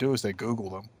first thing they do is they Google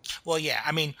them. Well, yeah.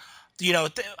 Well,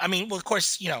 of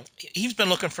course, he's been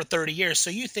looking for 30 years. So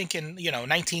you think in,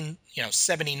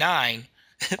 1979,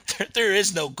 there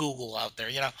is no Google out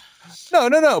there,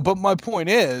 No. But my point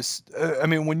is,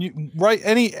 when you write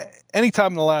any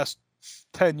time in the last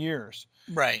 10 years,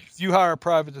 right? If you hire a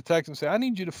private detective and say, "I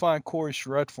need you to find Corey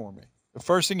Charette for me," the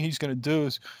first thing he's going to do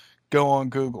is go on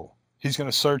Google. He's going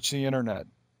to search the internet,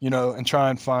 and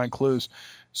try and find clues.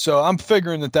 So I'm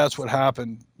figuring that that's what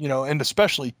happened, and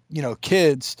especially,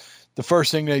 kids, the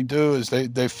first thing they do is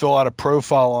they fill out a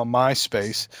profile on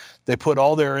MySpace. They put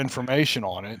all their information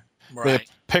on it. They have Right.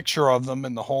 a picture of them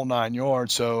in the whole 9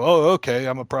 yards. So, okay,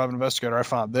 I'm a private investigator. I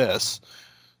found this.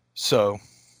 So,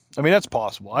 I mean, that's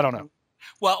possible. I don't know.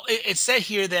 Well, it said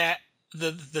here that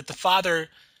the father,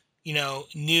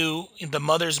 knew the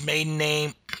mother's maiden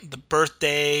name, the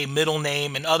birthday, middle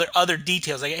name, and other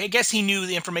details. I guess he knew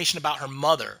the information about her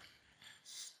mother,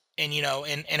 and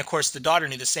and of course the daughter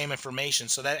knew the same information.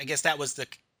 So that, I guess, that was the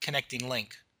connecting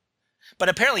link. But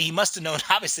apparently he must have known,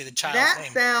 obviously, the child's That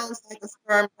name. sounds like a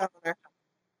sperm donor.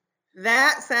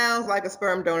 That sounds like a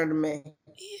sperm donor to me.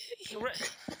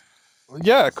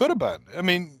 Yeah, it could have been. I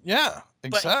mean, yeah,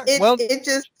 exactly. It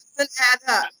just doesn't add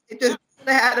up. It just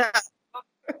doesn't add up.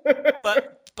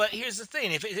 But here's the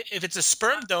thing: if it's a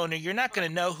sperm donor, you're not going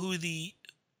to know who the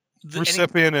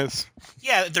recipient is.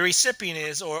 Yeah, the recipient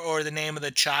is, or the name of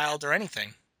the child or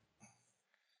anything.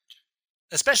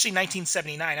 Especially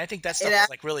 1979. I think that stuff is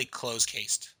like really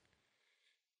closed-cased.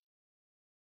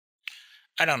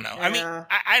 I don't know. Yeah. I mean,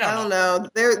 I don't know.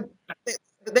 They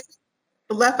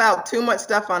left out too much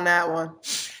stuff on that one.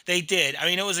 They did. I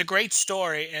mean, it was a great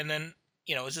story, and then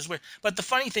it was just weird. But the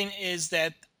funny thing is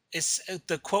that it's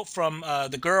the quote from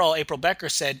the girl, April Becker,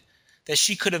 said that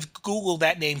she could have Googled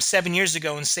that name 7 years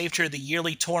ago and saved her the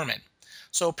yearly torment.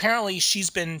 So apparently she's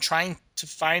been trying to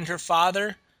find her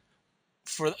father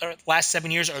for the last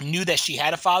 7 years, or knew that she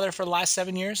had a father for the last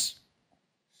 7 years.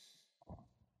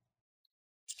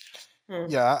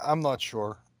 Yeah, I'm not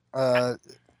sure.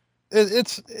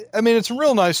 It's a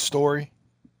real nice story.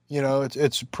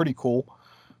 It's pretty cool.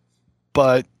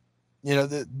 But,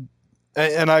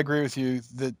 and I agree with you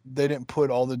that they didn't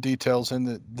put all the details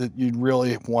in that you'd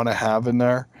really want to have in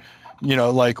there.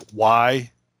 Like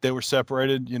why they were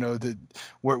separated. That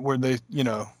were they.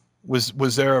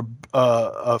 Was there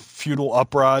a feudal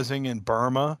uprising in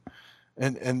Burma,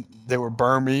 and they were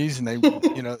Burmese, and they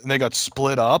and they got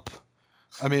split up.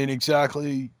 I mean,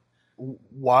 exactly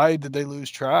why did they lose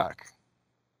track?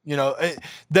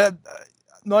 That.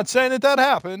 Not saying that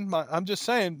happened. I'm just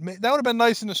saying that would have been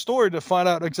nice in the story to find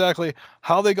out exactly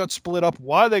how they got split up,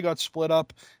 why they got split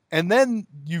up, and then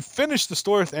you finish the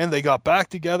story and they got back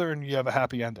together and you have a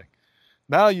happy ending.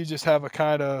 Now you just have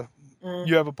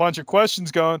you have a bunch of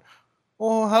questions going,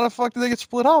 well, how the fuck did they get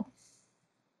split up?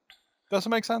 Doesn't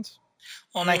make sense.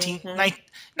 Well,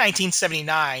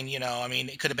 1979, I mean,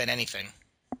 it could have been anything.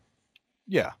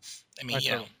 Yeah. I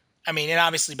mean, and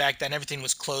obviously back then everything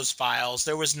was closed files.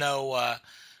 There was no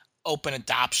open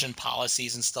adoption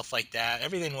policies and stuff like that.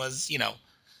 Everything was,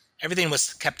 everything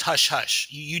was kept hush hush.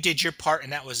 You did your part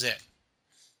and that was it.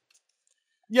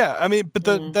 Yeah, I mean, but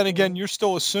then again, you're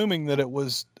still assuming that it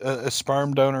was a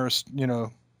sperm donor,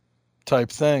 type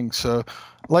thing. So,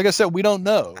 like I said, we don't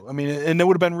know. I mean, and it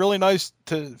would have been really nice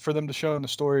for them to show in the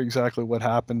story exactly what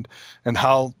happened and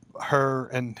how her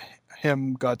and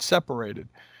him got separated.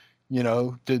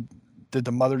 Did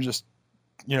the mother just,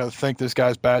 think this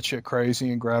guy's batshit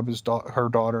crazy and grab her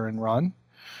daughter and run?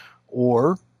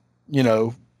 Or,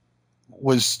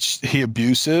 was he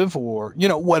abusive or,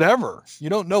 whatever? You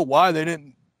don't know why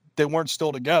they weren't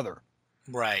still together.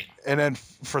 Right. And then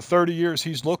for 30 years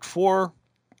he's looked for,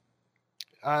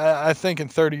 I think in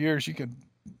 30 years you could,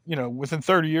 within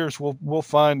 30 years we'll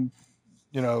find,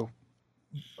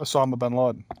 Osama bin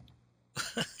Laden.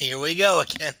 Here we go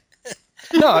again.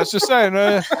 No, I was just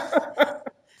saying,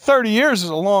 30 years is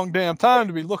a long damn time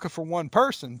to be looking for one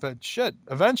person, but shit,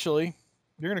 eventually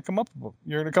you're going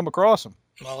to come across him.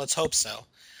 Well, let's hope so.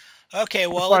 Okay,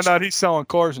 well, find out he's selling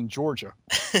cars in Georgia.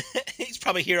 He's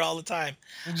probably here all the time.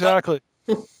 Exactly.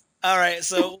 All right,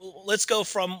 so let's go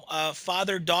from a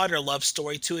father-daughter love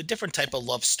story to a different type of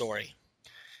love story.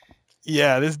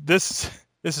 Yeah, this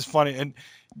is funny, and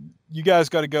you guys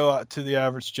got to go out to the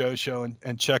Average Joe show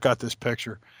and check out this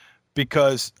picture,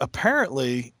 because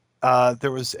apparently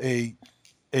there was a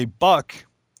buck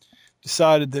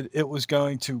decided that it was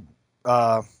going to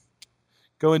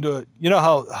go into a,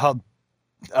 how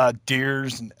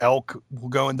deers and elk will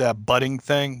go into that butting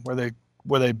thing where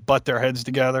they butt their heads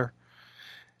together.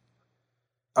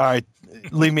 All right,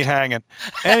 leave me hanging.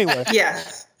 Anyway.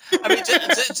 Yes. I mean,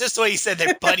 just the way you said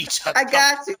they butt each other. I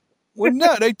got you. Well,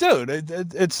 no, they do.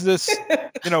 It's this,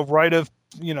 rite of,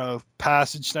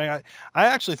 passage thing. I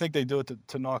actually think they do it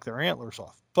to knock their antlers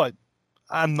off, but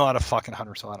I'm not a fucking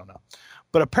hunter, so I don't know.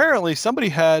 But apparently somebody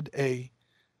had a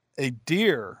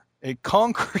deer, a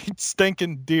concrete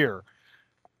stinking deer.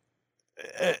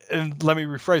 And let me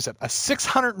rephrase that. A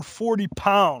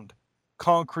 640-pound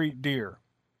concrete deer.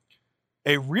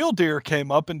 A real deer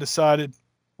came up and decided,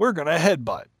 We're going to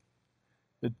headbutt.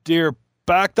 The deer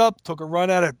backed up, took a run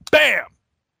at it. Bam!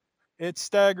 It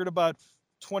staggered about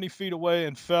 20 feet away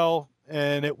and fell,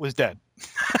 and it was dead.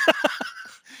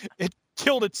 It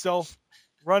killed itself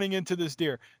running into this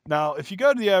deer. Now, if you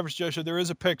go to the Average Joe Show, there is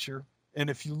a picture, and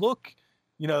if you look,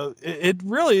 it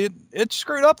really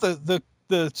screwed up the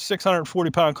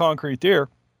 640-pound concrete deer,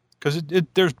 because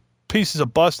there's pieces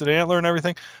of busted antler and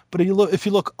everything. But if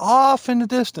you look off in the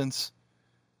distance,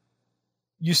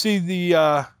 you see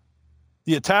the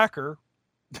attacker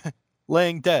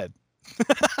laying dead.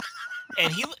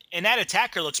 And that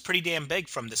attacker looks pretty damn big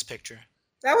from this picture.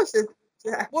 That was just.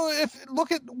 Yeah. Well,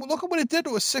 look at what it did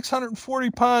to a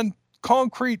 640-pound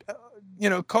concrete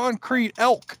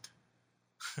elk.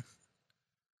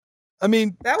 I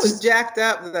mean, that was jacked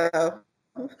up though.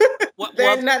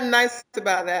 There's nothing nice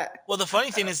about that. Well, the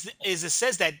funny thing is it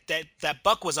says that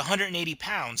buck was 180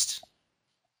 pounds.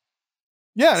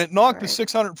 Yeah, and it knocked the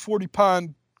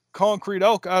 640-pound concrete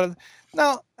elk out of.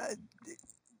 Now,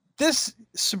 this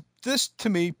to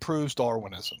me proves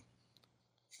Darwinism.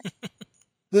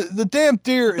 The damn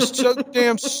deer is so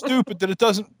damn stupid that it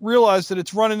doesn't realize that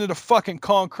it's running into fucking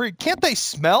concrete. Can't they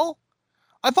smell?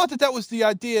 I thought that was the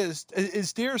idea,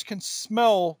 is deers can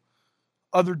smell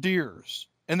other deers,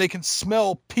 and they can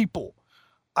smell people.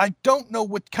 I don't know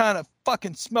what kind of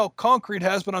fucking smell concrete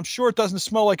has, but I'm sure it doesn't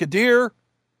smell like a deer.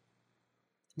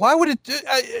 Why would it do?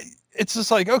 It's just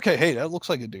like, okay, hey, that looks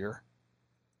like a deer.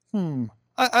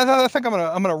 I think I'm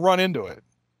gonna run into it.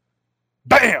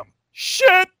 Bam!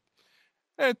 Shit!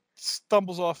 It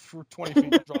stumbles off for 20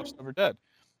 feet and drops over dead.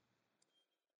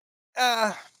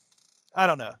 I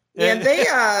don't know. Yeah, they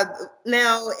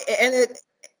now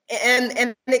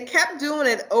and it kept doing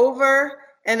it over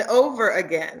and over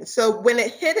again. So when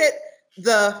it hit it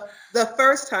the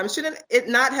first time, shouldn't it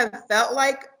not have felt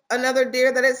like another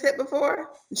deer that it's hit before?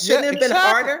 Shouldn't it have been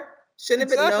harder?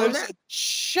 Shouldn't it have been known that?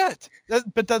 Shit.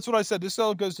 But that's what I said. This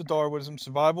all goes to Darwinism,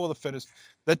 survival of the fittest.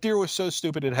 That deer was so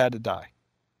stupid it had to die.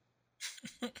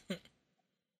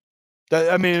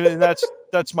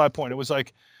 That's my point. It was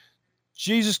like,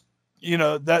 Jesus,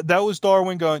 that was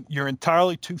Darwin going, you're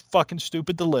entirely too fucking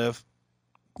stupid to live.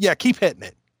 Yeah, keep hitting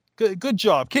it. Good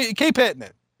job. Keep hitting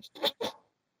it.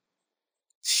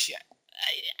 Shit.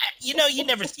 You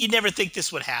never think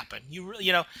this would happen. You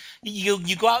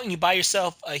go out and you buy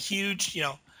yourself a huge,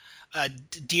 a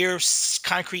deer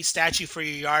concrete statue for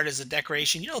your yard as a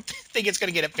decoration. You don't think it's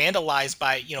going to get vandalized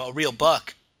by, a real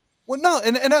buck. Well, no,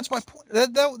 and that's my point.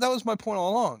 That was my point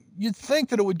all along. You'd think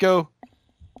that it would go,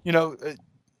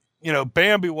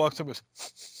 Bambi walks up and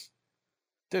goes,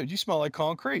 dude, you smell like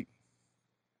concrete.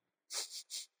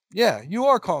 Yeah, you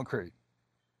are concrete.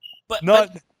 But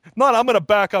I'm going to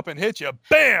back up and hit you.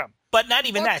 Bam! But not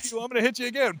even that. I'm going to hit you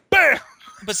again. Bam!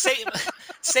 But say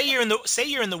you're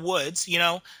in the woods, you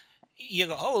go,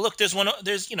 oh, look, there's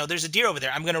a deer over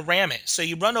there. I'm going to ram it. So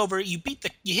you run over, you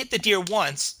hit the deer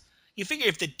once. You figure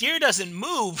if the deer doesn't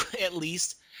move, at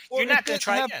least, you're not going to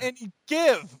try again. Any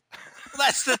give. Well,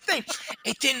 that's the thing.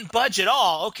 It didn't budge at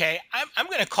all. Okay, I'm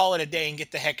going to call it a day and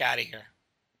get the heck out of here.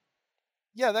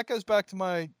 Yeah, that goes back to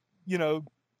my,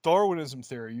 Darwinism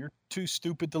theory. You're too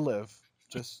stupid to live.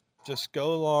 Just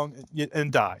go along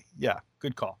and die. Yeah,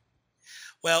 good call.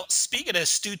 Well, speaking of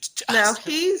now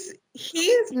he's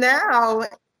now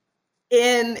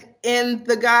in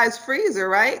the guy's freezer,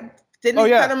 right? Didn't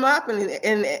he cut him up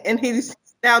and he's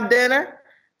now dinner?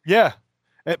 Yeah.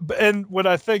 And what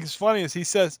I think is funny is he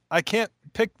says, I can't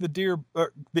pick the deer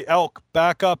or the elk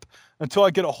back up until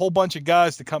I get a whole bunch of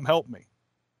guys to come help me.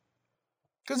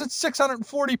 Because it's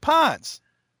 640 pounds.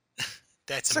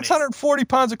 That's 640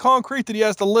 pounds of concrete that he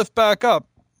has to lift back up.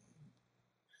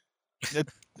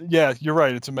 Yeah, you're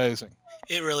right. It's amazing.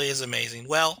 It really is amazing.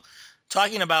 Well,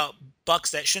 talking about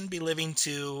bucks that shouldn't be living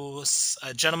to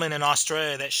a gentleman in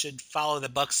Australia that should follow the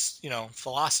buck's,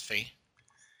 philosophy.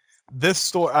 This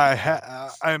story, I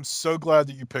am so glad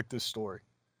that you picked this story.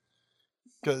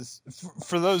 Because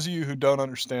for those of you who don't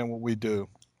understand what we do,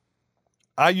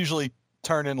 I usually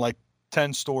turn in like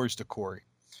 10 stories to Corey.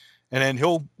 And then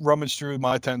he'll rummage through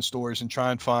my 10 stories and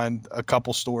try and find a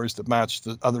couple stories that match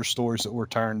the other stories that were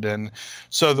turned in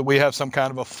so that we have some kind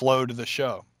of a flow to the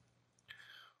show.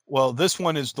 Well, this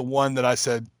one is the one that I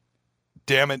said,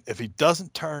 damn it, if he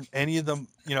doesn't turn any of them,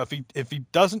 if he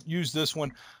doesn't use this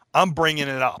one, I'm bringing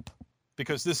it up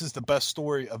because this is the best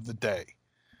story of the day.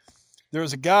 There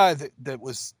was a guy that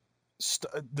was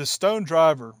the stone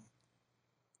driver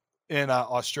in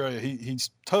Australia. He's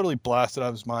totally blasted out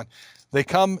of his mind. They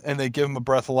come and they give him a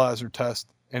breathalyzer test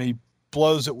and he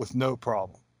blows it with no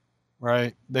problem.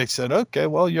 Right. They said, okay,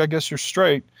 well, I guess you're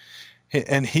straight.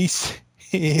 And he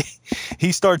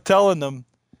he started telling them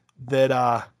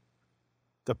that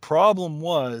the problem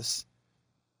was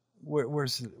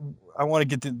where's I want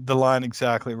to get the line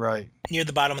exactly right. Near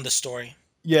the bottom of the story.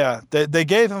 Yeah, they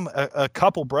gave him a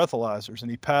couple breathalyzers,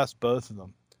 and he passed both of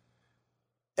them.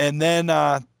 And then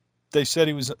they said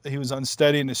he was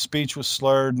unsteady and his speech was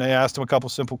slurred, and they asked him a couple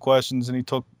simple questions, and he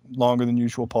took longer than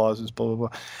usual pauses, blah, blah,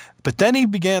 blah. But then he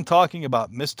began talking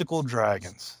about mystical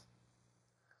dragons.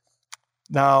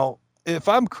 Now, if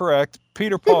I'm correct,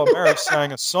 Peter Paul and Mary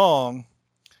sang a song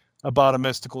about a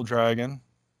mystical dragon.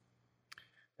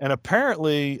 And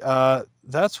apparently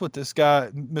that's what this guy,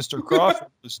 Mr. Crawford,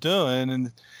 was doing.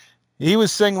 And he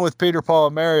was singing with Peter, Paul,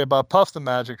 and Mary about Puff the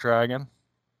Magic Dragon.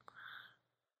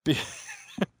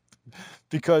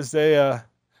 Because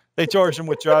they charged him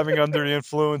with driving under the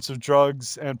influence of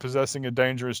drugs and possessing a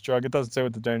dangerous drug. It doesn't say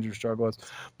what the dangerous drug was,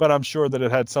 but I'm sure that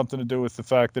it had something to do with the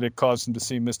fact that it caused him to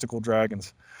see mystical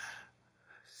dragons.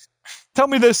 Tell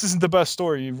me this isn't the best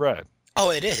story you've read.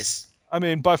 Oh, it is. I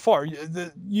mean, by far.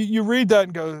 You read that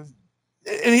and go,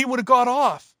 and he would have got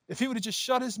off. If he would have just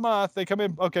shut his mouth, they come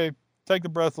in, okay, take the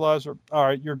breathalyzer. All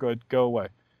right, you're good. Go away.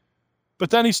 But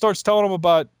then he starts telling them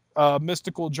about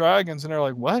mystical dragons, and they're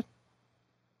like, what?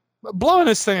 Blowing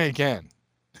this thing again.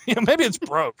 Maybe it's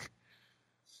broke.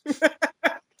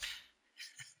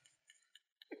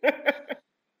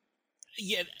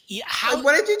 Yeah.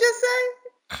 What did you just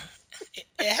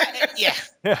say? Yeah.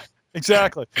 Yeah,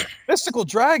 exactly. Mystical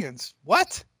dragons.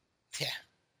 What? Yeah.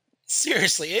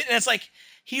 Seriously. And it's like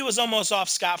he was almost off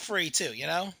scot-free too,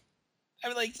 I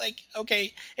mean, like,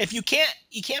 okay, if you can't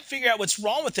figure out what's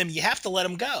wrong with him, you have to let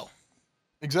him go.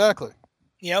 Exactly.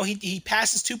 He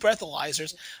passes 2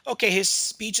 breathalyzers. Okay, his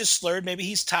speech is slurred. Maybe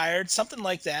he's tired. Something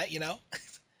like that,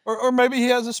 Or maybe he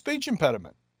has a speech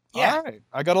impediment. Yeah. All right,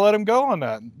 I got to let him go on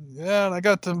that. Yeah, and I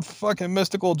got the fucking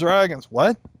mystical dragons.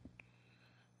 What?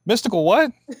 Mystical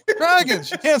what?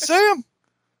 Dragons. You can't see them?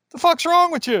 The fuck's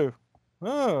wrong with you?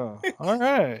 Oh, all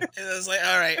right. It was like,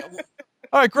 all right.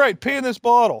 All right, great. Pee in this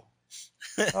bottle.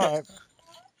 All right.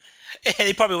 And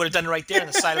he probably would have done it right there on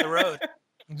the side of the road.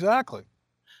 Exactly.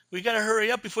 We got to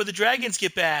hurry up before the dragons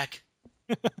get back.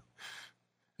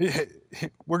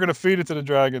 We're going to feed it to the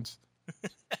dragons.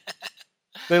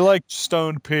 They like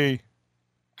stoned pee.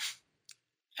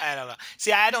 I don't know.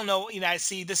 See, I don't know.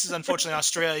 See, this is unfortunately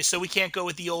Australia, so we can't go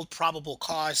with the old probable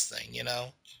cause thing,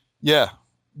 Yeah.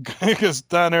 Because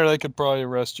down there they could probably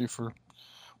arrest you for...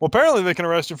 Well, apparently they can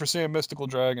arrest you for seeing mystical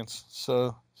dragons.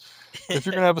 So if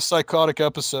you're going to have a psychotic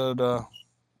episode...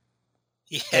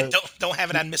 yeah, don't have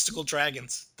it on mystical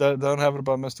dragons. Don't have it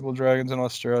about mystical dragons in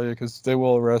Australia because they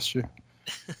will arrest you.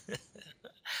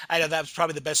 I know that was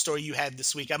probably the best story you had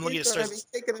this week. I'm looking at He's going to be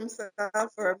kicking himself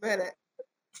for a minute.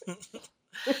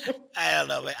 I don't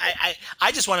know.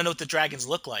 I just want to know what the dragons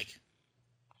look like.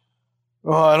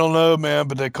 Oh, I don't know, man,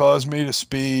 but they caused me to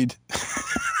speed.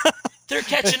 They're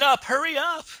catching up. Hurry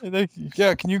up.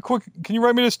 Yeah, can you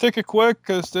write me this ticket quick?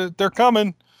 Because they're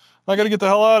coming. I got to get the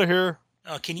hell out of here.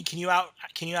 Oh, can you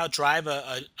outdrive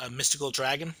a mystical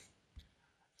dragon?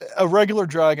 A regular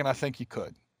dragon, I think you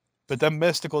could. But them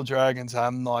mystical dragons,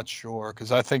 I'm not sure.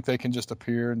 Because I think they can just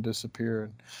appear and disappear.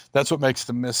 And that's what makes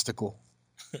them mystical.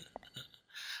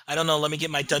 I don't know. Let me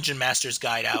get my Dungeon Master's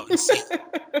Guide out and see.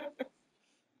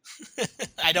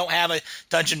 I don't have a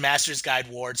Dungeon Master's Guide,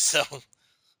 Ward, so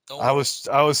don't worry.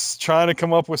 I was trying to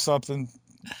come up with something.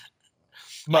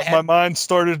 My mind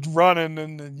started running,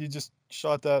 and you just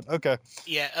shot that. Okay.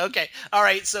 Yeah, okay. All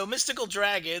right, so mystical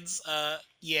dragons,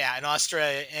 in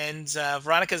Australia. And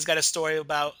Veronica's got a story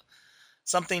about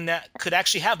something that could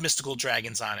actually have mystical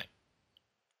dragons on it.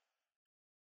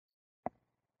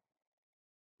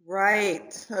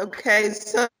 Right. Okay.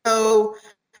 So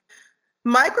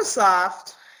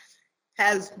Microsoft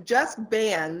has just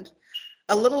banned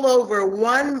a little over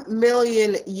 1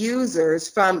 million users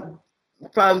from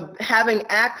having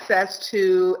access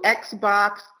to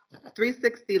Xbox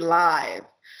 360 Live.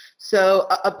 So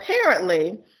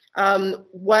apparently,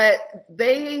 what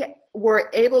they were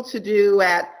able to do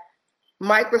at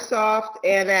Microsoft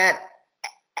and at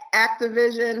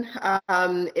Activision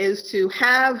is to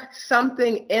have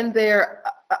something in their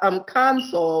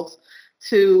consoles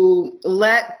to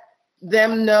let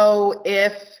them know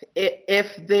if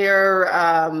they're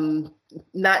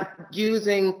not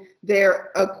using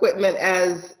their equipment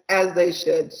as they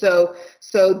should. So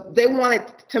they wanted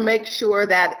to make sure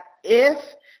that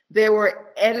if there were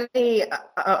any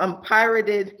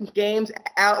pirated games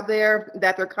out there,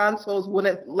 that their consoles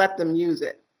wouldn't let them use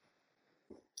it.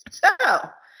 So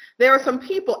there are some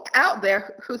people out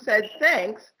there who said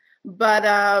thanks, but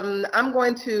I'm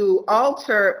going to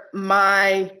alter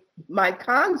my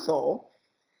console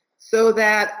so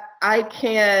that I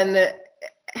can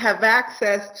have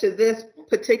access to this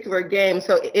particular game.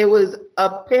 So it was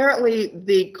apparently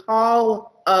the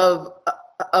Call of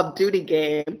Duty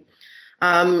game,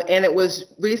 and it was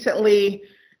recently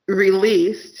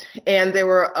released, and there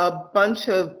were a bunch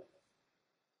of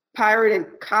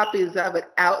pirated copies of it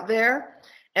out there,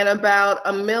 and about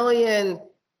 1 million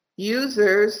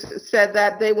users said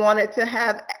that they wanted to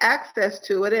have access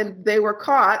to it, and they were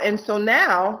caught. And so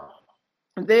now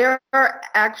they're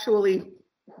actually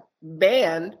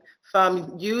banned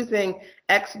from using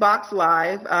Xbox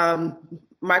Live.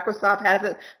 Microsoft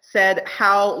hasn't said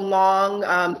how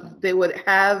long they would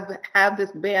have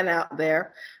this ban out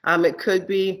there. It could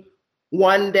be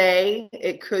one day,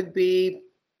 it could be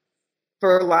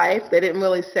for life. They didn't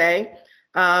really say.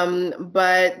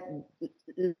 But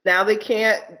now they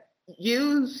can't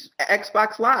use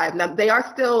Xbox Live. Now they are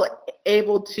still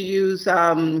able to use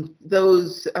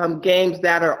those games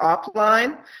that are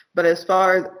offline, but as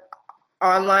far as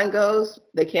online goes,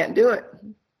 they can't do it.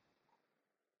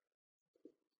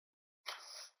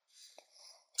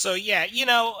 So yeah,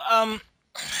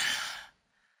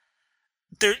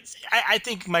 I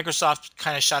think Microsoft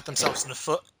kind of shot themselves in the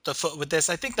foot with this.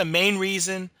 I think the main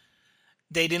reason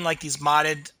they didn't like these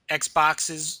modded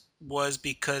Xboxes was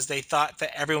because they thought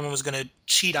that everyone was going to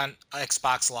cheat on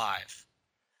Xbox Live,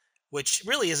 which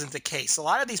really isn't the case. A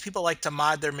lot of these people like to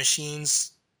mod their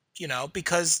machines,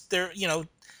 because they're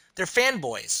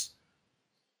fanboys.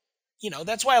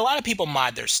 That's why a lot of people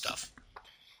mod their stuff.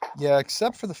 Yeah,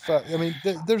 except for the fact, I mean,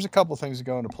 there's a couple things that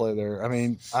go into play there. I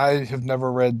mean, I have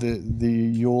never read the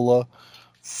EULA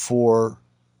for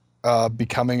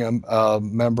becoming a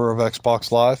member of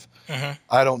Xbox Live. Mm-hmm.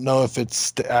 I don't know if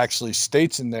it actually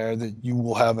states in there that you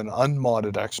will have an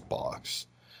unmodded Xbox,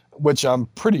 which I'm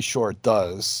pretty sure it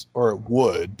does, or it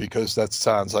would, because that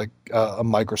sounds like a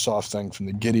Microsoft thing from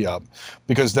the giddy up,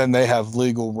 because then they have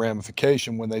legal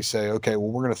ramification when they say, okay, well,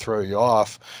 we're going to throw you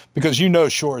off, because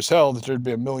sure as hell that there'd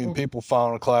be 1 million people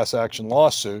filing a class action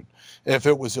lawsuit if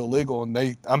it was illegal.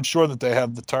 And I'm sure that they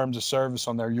have the terms of service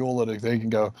on their EULA that they can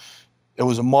go, it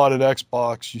was a modded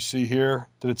Xbox. You see here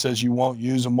that it says you won't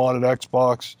use a modded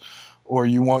Xbox, or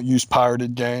you won't use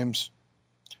pirated games.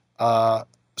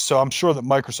 So I'm sure that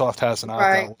Microsoft has an out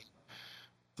that way.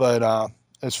 But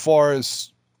as far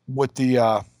as what the,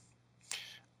 I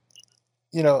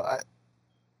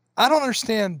don't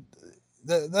understand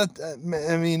that.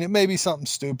 I mean, it may be something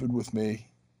stupid with me.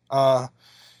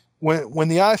 When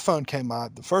the iPhone came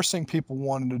out, the first thing people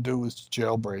wanted to do was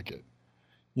jailbreak it,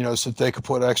 so that they could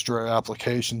put extra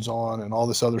applications on and all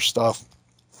this other stuff.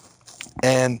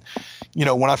 And,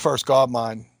 when I first got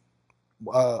mine,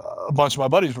 a bunch of my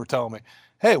buddies were telling me,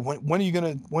 hey, when are you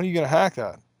gonna hack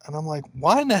that? And I'm like,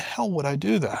 why in the hell would I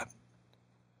do that?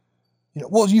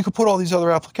 Well, you could put all these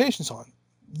other applications on.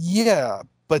 Yeah,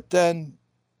 but then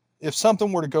if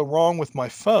something were to go wrong with my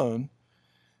phone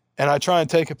and I try and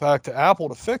take it back to Apple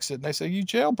to fix it, and they say, you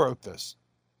jailbroke this,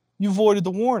 you voided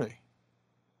the warranty.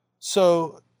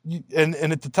 So, and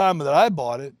at the time that I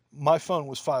bought it, my phone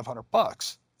was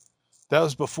 $500. That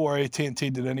was before AT&T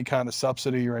did any kind of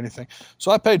subsidy or anything.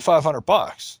 So I paid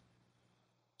 $500.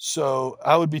 So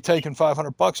I would be taking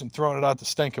 $500 and throwing it out the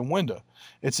stinking window.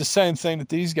 It's the same thing that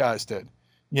these guys did.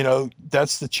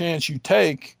 That's the chance you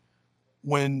take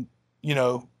when,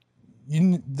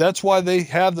 that's why they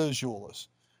have those EULAs.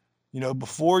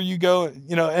 Before you go,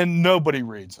 and nobody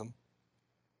reads them.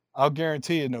 I'll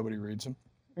guarantee you nobody reads them.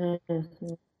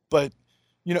 Mm-hmm. But,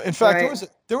 in fact,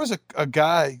 there was a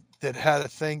guy that had a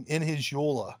thing in his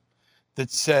EULA that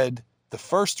said, the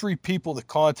first 3 people that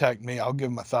contact me, I'll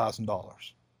give them $1,000.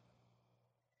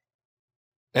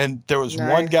 And there was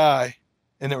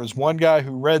one guy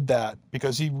who read that,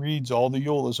 because he reads all the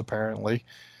EULAs apparently,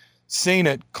 seen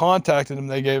it, contacted him,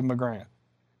 they gave him $1,000.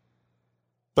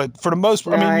 But for the most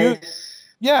part, I mean,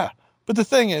 but the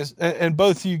thing is, and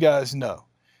both of you guys know,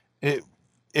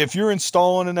 if you're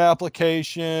installing an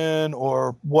application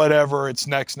or whatever, it's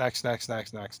next.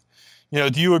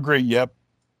 Do you agree? Yep.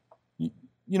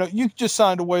 You just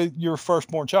signed away your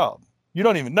firstborn child. You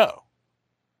don't even know.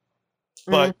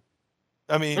 But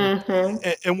I mean,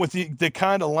 and with the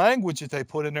kind of language that they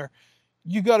put in there,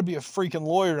 you got to be a freaking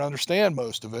lawyer to understand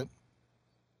most of it.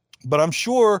 But I'm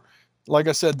sure, like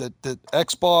I said, that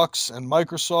Xbox and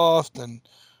Microsoft and,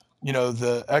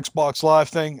 the Xbox Live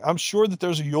thing, I'm sure that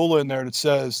there's a EULA in there that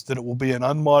says that it will be an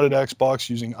unmodded Xbox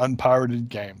using unpirated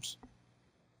games.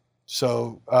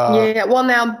 So well,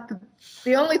 now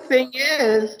the only thing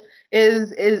is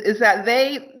that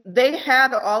they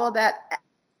had all of that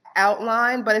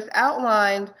outlined, but it's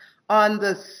outlined on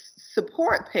the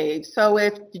support page. So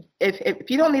if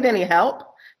you don't need any help,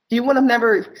 you would have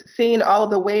never seen all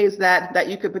of the ways that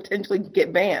you could potentially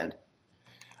get banned.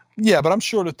 Yeah, but I'm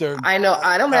sure that they're. I know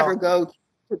I don't ever go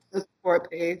to the support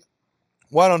page.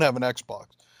 Well, I don't have an Xbox,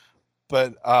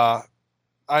 but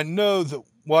I know that.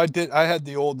 Well, I had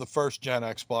the first gen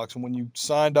Xbox, and when you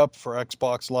signed up for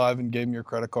Xbox Live and gave me your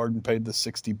credit card and paid the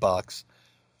 $60,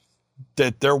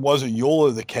 that there was a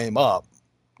EULA that came up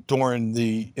during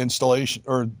the installation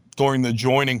or during the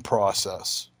joining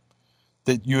process.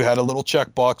 That you had a little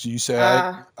checkbox. You say,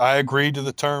 I agree to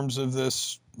the terms of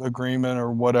this agreement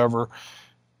or whatever,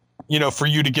 for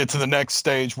you to get to the next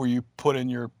stage where you put in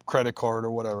your credit card or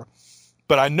whatever.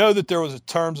 But I know that there was a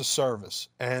terms of service,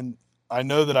 and I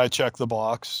know that I checked the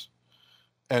box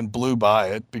and blew by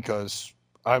it because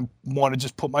I want to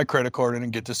just put my credit card in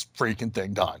and get this freaking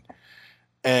thing done.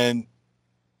 And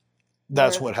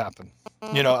that's what happened.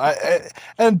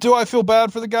 And do I feel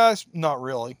bad for the guys? Not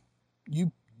really.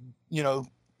 You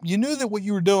knew that what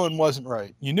you were doing wasn't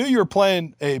right. You knew you were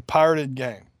playing a pirated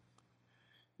game.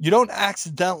 You don't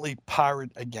accidentally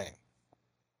pirate a game.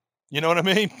 You know what I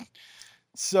mean?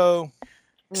 So,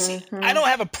 see, I don't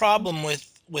have a problem with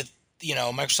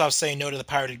Microsoft saying no to the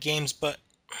pirated games, but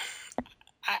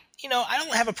I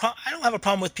don't have a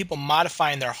problem with people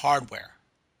modifying their hardware.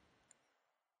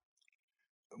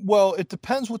 Well, it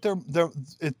depends what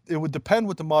it would depend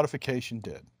what the modification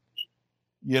did.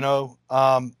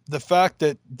 The fact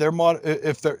that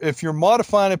if you're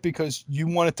modifying it because you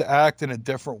want it to act in a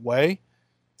different way,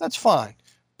 that's fine.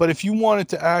 But if you want it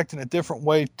to act in a different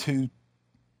way to,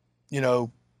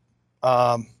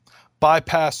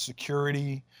 bypass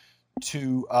security,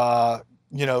 to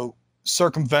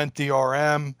circumvent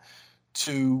DRM,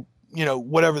 to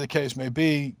whatever the case may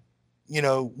be,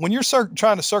 when you're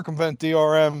trying to circumvent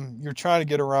DRM, you're trying to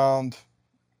get around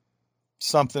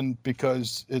something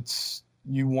because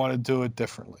you want to do it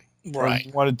differently, right? Or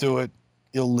you want to do it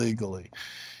illegally.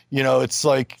 It's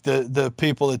like the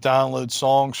people that download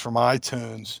songs from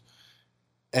iTunes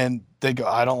and they go,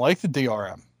 I don't like the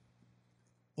DRM,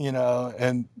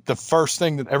 and the first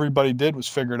thing that everybody did was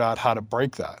figured out how to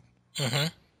break that,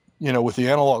 with the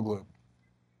analog loop.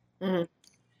 Mm-hmm.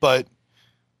 But,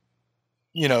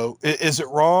 is it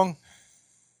wrong?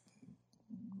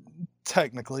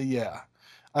 Technically, yeah.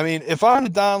 I mean, if I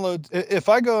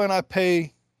go and I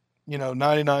pay,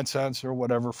 99 cents or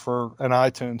whatever for an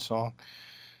iTunes song,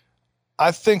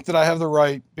 I think that I have the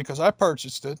right, because I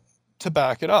purchased it, to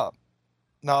back it up.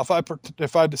 Now,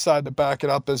 if I decide to back it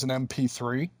up as an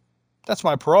MP3, that's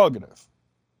my prerogative.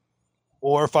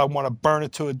 Or if I want to burn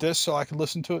it to a disc so I can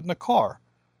listen to it in the car,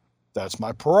 that's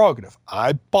my prerogative.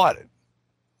 I bought it.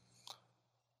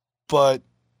 But,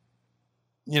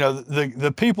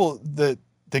 the people that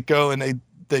go and they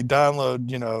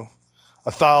download,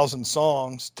 1,000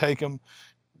 songs, take them,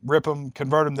 rip them,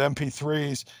 convert them to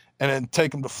MP3s, and then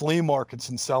take them to flea markets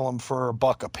and sell them for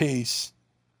 $1 a piece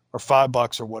or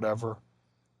 $5 or whatever.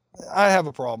 I have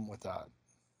a problem with that.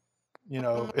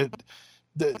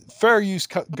 The fair use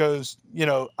goes,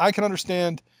 I can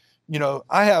understand,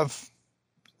 I have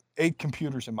 8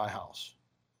 computers in my house,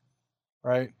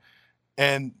 right?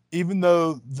 And even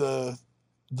though the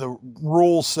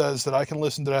rule says that I can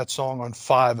listen to that song on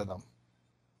 5 of them,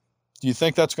 do you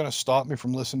think that's going to stop me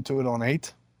from listening to it on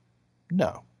 8?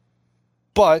 No.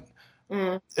 But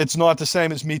it's not the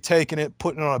same as me taking it,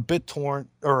 putting it on a BitTorrent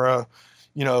or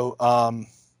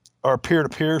a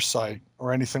peer-to-peer site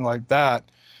or anything like that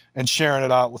and sharing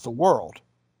it out with the world.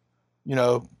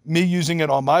 Me using it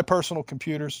on my personal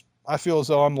computers, I feel as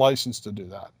though I'm licensed to do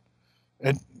that.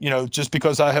 And, just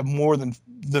because I have more than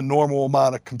the normal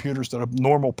amount of computers that a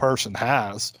normal person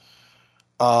has,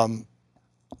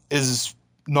 is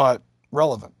not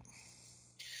relevant.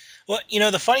 Well,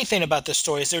 the funny thing about this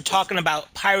story is they're talking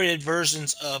about pirated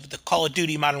versions of the Call of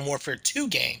Duty Modern Warfare 2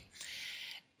 game.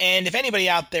 And if anybody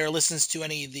out there listens to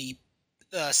any of the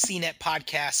CNET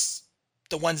podcasts,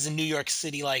 the ones in New York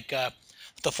City, like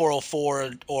the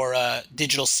 404 or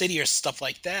Digital City or stuff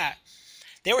like that,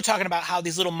 they were talking about how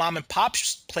these little mom and pop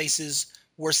places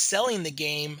were selling the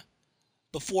game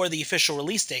before the official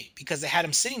release date because they had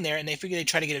them sitting there and they figured they'd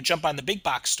try to get a jump on the big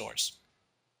box stores.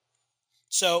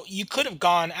 So you could have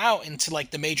gone out into like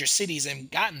the major cities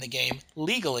and gotten the game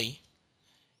legally,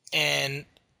 and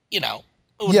yeah,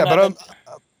 but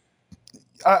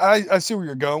I see where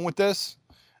you're going with this,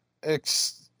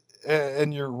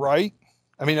 and you're right.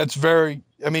 I mean,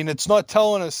 it's not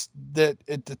telling us that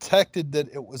it detected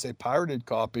that it was a pirated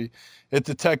copy. It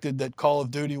detected that Call of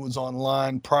Duty was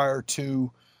online prior to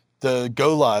the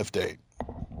go live date.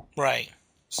 Right.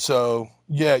 So,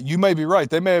 yeah, you may be right.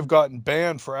 They may have gotten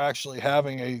banned for actually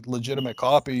having a legitimate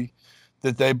copy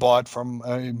that they bought from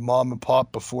a mom and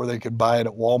pop before they could buy it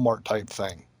at Walmart type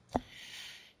thing.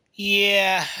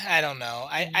 Yeah, I don't know.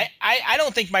 I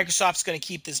don't think Microsoft's going to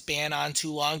keep this ban on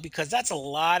too long because that's a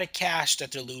lot of cash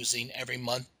that they're losing every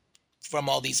month from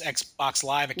all these Xbox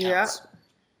Live Yeah.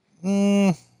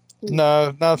 accounts.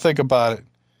 No, think about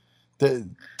it.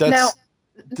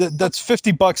 That's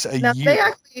 $50 a Now year. they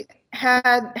actually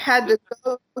had to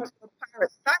go to a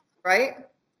pirate site, right?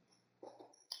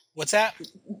 What's that?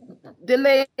 Didn't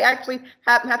they actually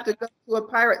have to go to a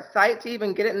pirate site to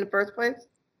even get it in the first place?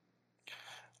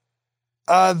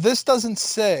 This doesn't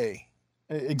say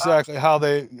exactly how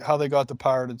they got the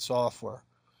pirated software.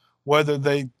 Whether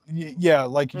they,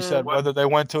 like you said, whether they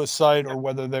went to a site or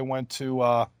whether they went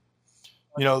to,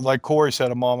 like Corey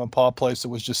said, a mom and pop place that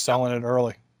was just selling it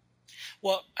early.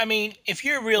 Well, I mean, if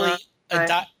you're really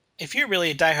if you're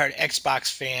really a diehard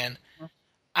Xbox fan,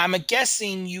 I'm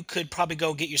guessing you could probably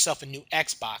go get yourself a new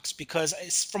Xbox because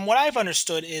from what I've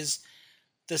understood is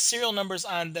the serial numbers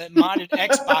on the modded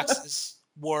Xboxes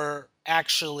were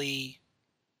actually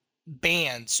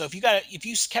banned. So if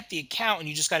you kept the account and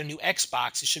you just got a new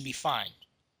Xbox, it should be fine.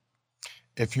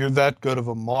 If you're that good of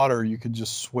a modder, you could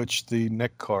just switch the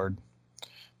NIC card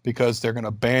because they're going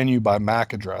to ban you by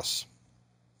MAC address.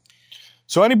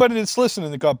 So anybody that's listening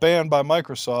that got banned by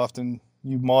Microsoft and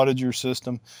you modded your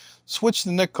system, switch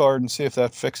the NIC card and see if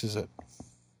that fixes it.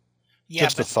 Yeah,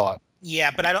 just a thought.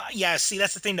 Yeah, but I don't. Yeah, see,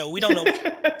 that's the thing, though. We don't know.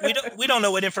 we don't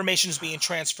know what information is being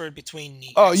transferred between the.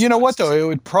 Oh, you know what though? It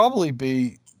would probably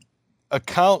be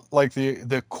account like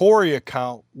the Corey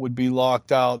account would be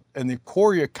locked out, and the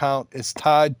Corey account is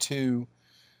tied to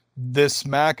this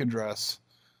MAC address.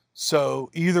 So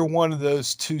either one of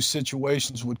those two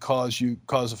situations would cause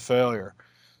a failure.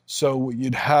 So what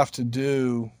you'd have to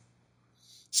do,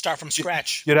 start from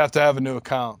scratch. You'd have to have a new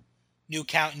account. New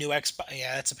account, new Xbox.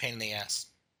 Yeah, that's a pain in the ass.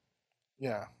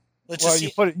 Yeah.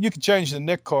 You could change the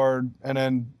NIC card and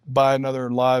then buy another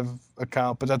live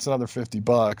account, but that's another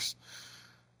 $50.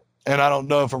 And I don't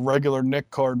know if a regular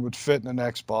NIC card would fit in an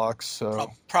Xbox.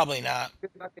 So probably not.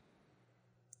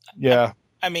 Yeah.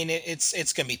 I mean,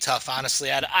 it's gonna be tough,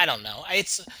 honestly. I don't know.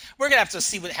 We're gonna have to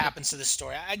see what happens to this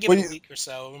story. I give it a week or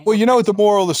so. Well, you know what the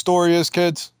moral of the story is,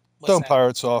 kids? Don't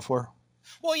pirate software.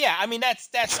 Well, yeah. I mean,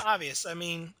 that's obvious. I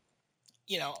mean,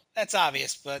 that's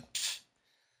obvious. But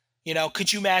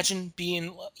could you imagine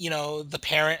being the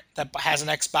parent that has an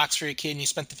Xbox for your kid and you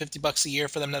spent the $50 a year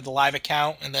for them to have the live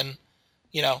account, and then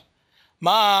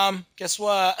Mom, guess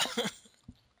what?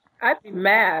 I'd be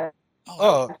mad.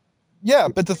 Yeah,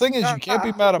 but the thing is, you can't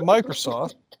be mad at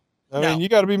Microsoft. I mean, you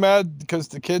got to be mad because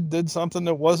the kid did something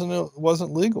that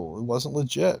wasn't legal. It wasn't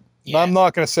legit. Yeah. I'm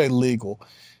not going to say legal.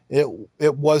 It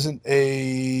wasn't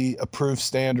a approved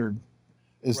standard.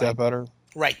 Is that better?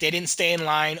 Right. They didn't stay in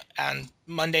line on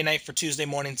Monday night for Tuesday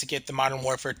morning to get the Modern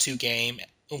Warfare 2 game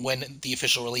when the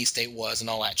official release date was and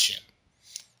all that shit.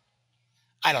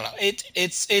 I don't know.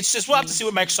 It's just we'll have to see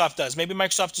what Microsoft does. Maybe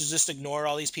Microsoft will just ignore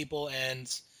all these people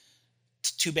and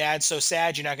too bad, so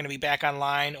sad. You're not going to be back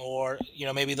online, or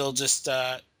maybe they'll just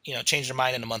change their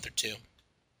mind in a month or two.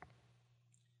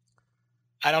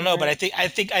 I don't know, but I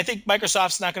think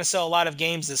Microsoft's not going to sell a lot of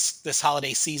games this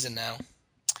holiday season now.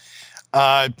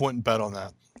 I wouldn't bet on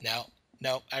that.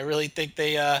 No. I really think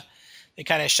they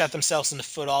kind of shot themselves in the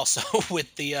foot also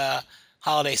with the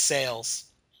holiday sales.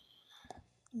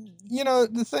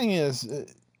 The thing is,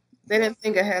 they didn't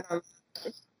think ahead on.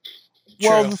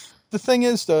 Well, the thing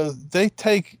is, though, they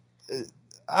take.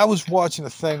 I was watching a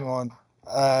thing on.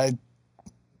 I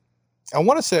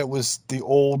want to say it was the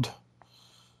old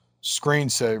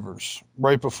screensavers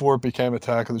right before it became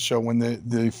Attack of the Show when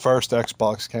the first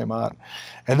Xbox came out,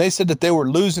 and they said that they were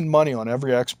losing money on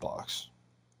every Xbox,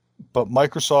 but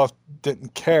Microsoft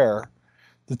didn't care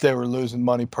that they were losing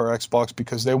money per Xbox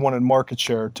because they wanted market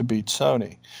share to beat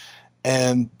Sony,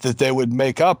 and that they would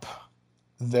make up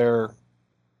the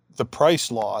price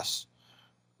loss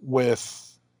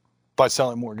by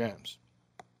selling more games.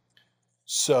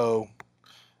 So,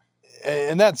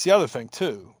 and that's the other thing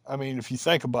too. I mean, if you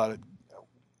think about it,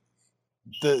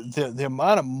 the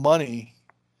amount of money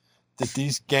that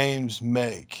these games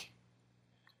make,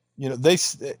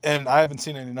 and I haven't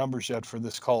seen any numbers yet for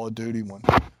this Call of Duty one,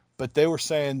 but they were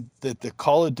saying that the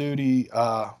Call of Duty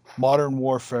Modern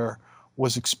Warfare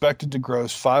was expected to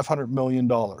gross $500 million.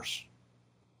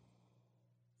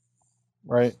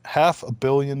 Right? $500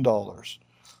 million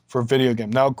for a video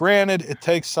game. Now, granted, it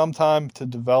takes some time to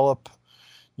develop,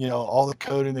 all the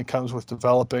coding that comes with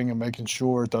developing and making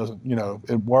sure it doesn't,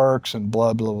 it works and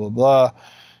blah, blah, blah, blah,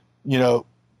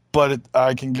 but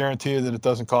I can guarantee you that it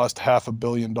doesn't cost $500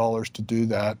 million to do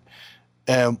that.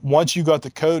 And once you got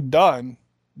the code done,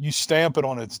 you stamp it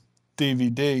on its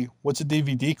DVD. What's a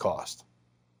DVD cost?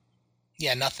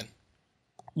 Yeah, nothing.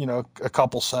 A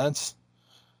couple cents.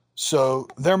 So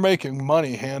they're making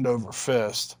money hand over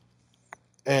fist.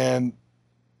 And,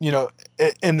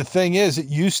 and the thing is, it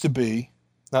used to be,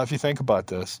 now if you think about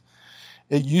this,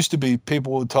 it used to be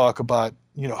people would talk about,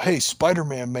 hey,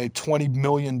 Spider-Man made $20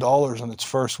 million on its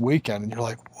first weekend. And you're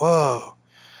like, whoa,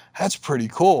 that's pretty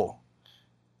cool.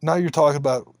 Now you're talking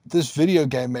about this video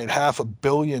game made $500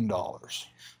 million.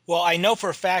 Well, I know for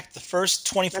a fact the first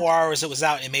 24 hours it was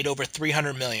out, it made over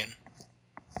 300 million.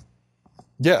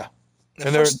 Yeah.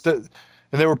 And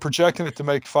they were projecting it to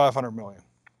make 500 million.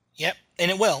 Yep, and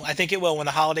it will. I think it will when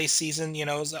the holiday season,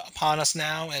 is upon us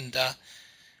now, and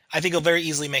I think it'll very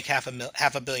easily make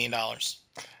 $500 million.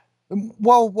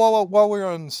 While we're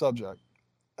on the subject,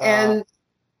 And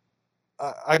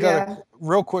I got a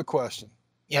real quick question.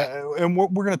 Yeah, and we're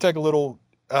going to take a little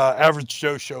average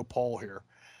Joe show poll here.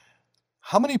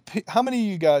 How many of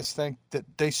you guys think that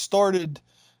they started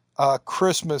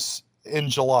Christmas in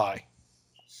July?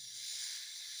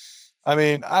 I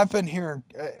mean, I've been hearing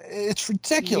it's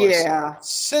ridiculous. Yeah.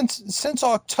 Since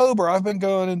October, I've been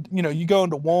going and you go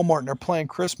into Walmart and they're playing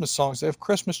Christmas songs. They have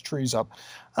Christmas trees up.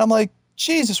 And I'm like,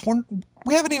 Jesus,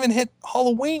 we haven't even hit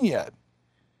Halloween yet.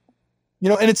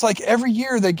 And it's like every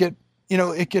year they get,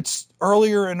 it gets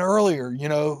earlier and earlier.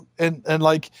 And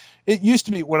like it used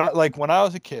to be when I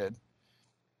was a kid.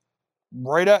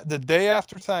 Right at the day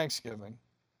after Thanksgiving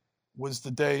was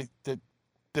the day that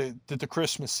the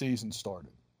Christmas season started.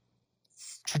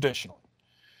 Traditionally.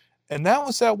 And that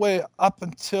was that way up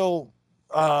until,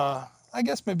 I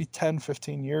guess maybe 10,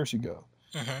 15 years ago.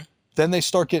 Mm-hmm. Then they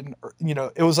start getting,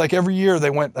 it was like every year they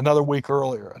went another week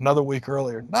earlier.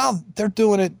 Now they're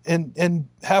doing it in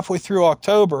halfway through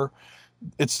October.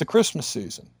 It's the Christmas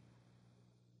season.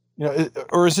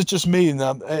 Or is it just me? And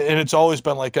it's always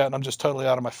been like that. And I'm just totally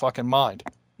out of my fucking mind.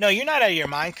 No, you're not out of your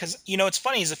mind because, it's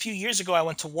funny is a few years ago I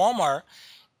went to Walmart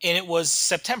and it was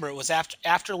September. It was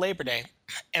after Labor Day.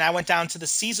 And I went down to the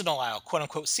seasonal aisle, quote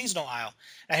unquote seasonal aisle.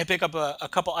 And I had picked up a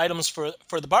couple items for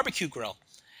the barbecue grill.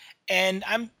 And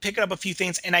I'm picking up a few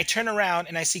things and I turn around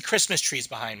and I see Christmas trees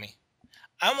behind me.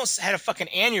 I almost had a fucking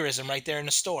aneurysm right there in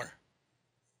the store.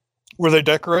 Were they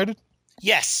decorated?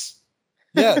 Yes.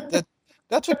 Yeah,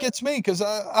 that's what gets me because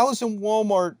I was in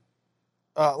Walmart,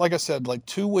 like I said, like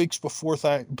 2 weeks before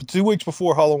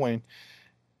Halloween.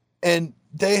 And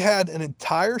they had an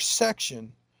entire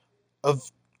section of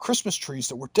Christmas trees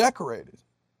that were decorated.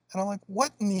 And I'm like,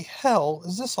 what in the hell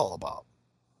is this all about?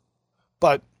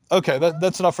 But okay,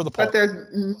 that's enough for the poll. But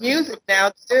there's music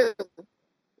now too.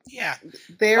 Yeah.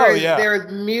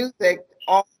 There's music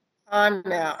all the time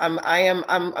now.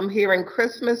 I'm hearing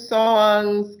Christmas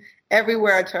songs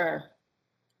everywhere I turn.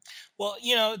 Well,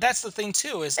 that's the thing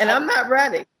too is I'm not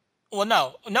ready. Well,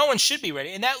 no one should be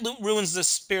ready. And that ruins the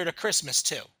spirit of Christmas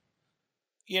too.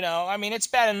 I mean, it's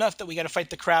bad enough that we got to fight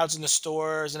the crowds in the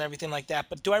stores and everything like that.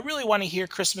 But do I really want to hear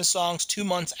Christmas songs 2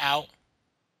 months out?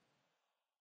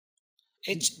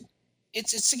 It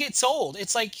gets old.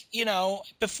 It's like,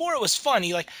 before it was fun.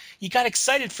 You got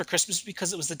excited for Christmas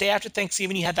because it was the day after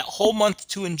Thanksgiving. You had that whole month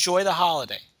to enjoy the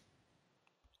holiday.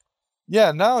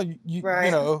 Yeah, now you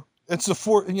Right. it's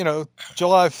the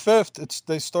July 5th.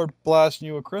 They start blasting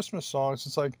you with Christmas songs.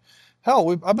 It's like,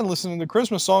 hell, I've been listening to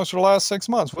Christmas songs for the last 6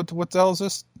 months. What the hell is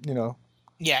this?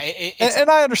 Yeah, and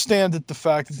I understand that the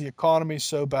fact that the economy is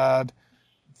so bad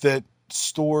that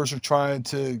stores are trying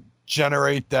to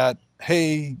generate that,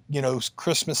 hey,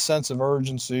 Christmas sense of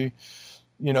urgency,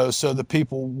 so that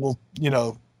people will,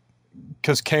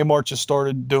 because Kmart just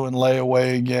started doing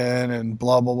layaway again and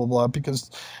blah, blah, blah, blah,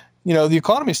 because, the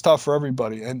economy is tough for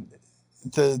everybody. And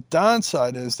the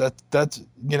downside is that's,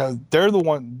 they're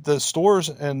the stores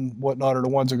and whatnot are the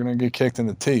ones that are going to get kicked in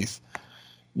the teeth.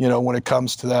 When it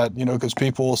comes to that, because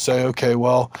people will say, okay,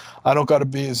 well, I don't got to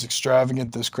be as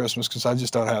extravagant this Christmas because I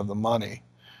just don't have the money.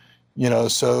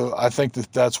 So I think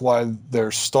that's why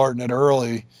they're starting it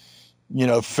early,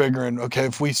 figuring, okay,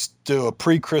 if we do a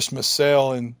pre-Christmas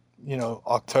sale in,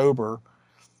 October,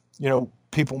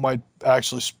 people might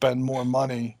actually spend more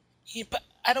money. Yeah, but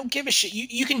I don't give a shit.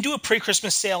 You can do a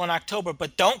pre-Christmas sale in October,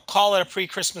 but don't call it a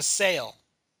pre-Christmas sale.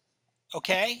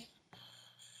 Okay?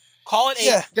 Call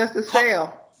it just a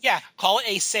sale. Call it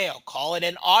a sale. Call it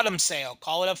an autumn sale.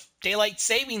 Call it a daylight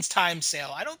savings time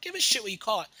sale. I don't give a shit what you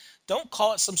call it. Don't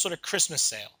call it some sort of Christmas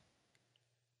sale.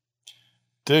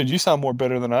 Dude, you sound more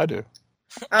bitter than I do.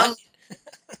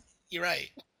 You're right.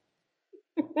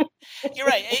 You're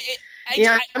right.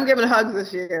 I'm giving hugs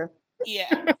this year.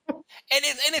 Yeah. And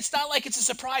it's not like it's a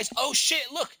surprise. Oh shit,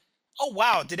 look. Oh,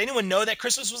 wow. Did anyone know that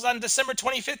Christmas was on December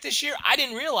 25th this year? I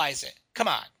didn't realize it. Come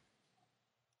on.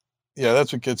 Yeah,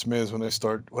 that's what gets me is when they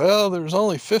start, well, there's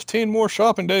only 15 more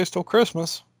shopping days till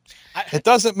Christmas. It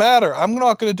doesn't matter. I'm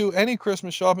not going to do any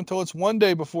Christmas shopping until it's one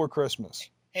day before Christmas.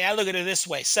 Hey, I look at it this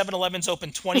way. 7-Eleven's open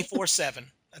 24/7.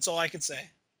 That's all I can say.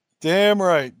 Damn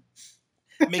right.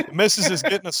 Mrs. is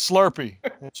getting a Slurpee,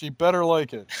 and she better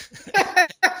like it.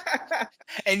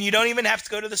 And you don't even have to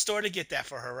go to the store to get that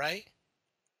for her, right?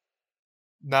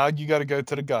 Now you got to go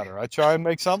to the gutter. I try and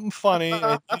make something funny,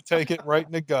 and you take it right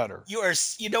in the gutter.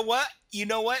 You know what?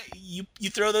 You you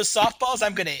throw those softballs,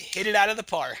 I'm going to hit it out of the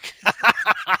park.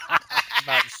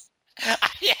 Nice.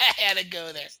 Yeah, I had to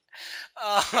go there.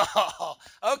 Oh,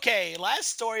 okay. Last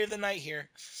story of the night here.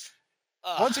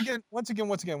 Once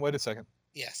again, wait a second.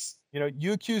 Yes.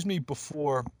 You accused me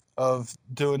before of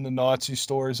doing the Nazi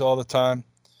stories all the time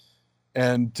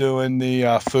and doing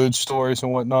the food stories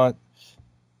and whatnot.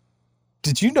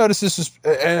 Did you notice this is,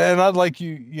 and I'd like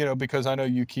you, because I know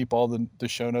you keep all the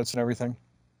show notes and everything.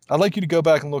 I'd like you to go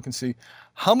back and look and see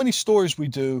how many stories we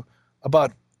do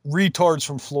about retards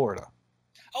from Florida.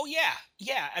 Oh, yeah.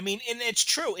 Yeah. I mean, and it's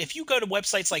true. If you go to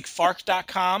websites like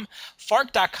Fark.com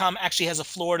actually has a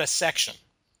Florida section.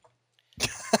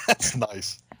 That's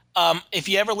nice. If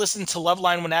you ever listened to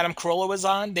Loveline when Adam Carolla was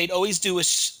on, they'd always do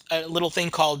a little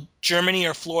thing called Germany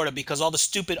or Florida because all the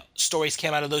stupid stories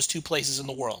came out of those two places in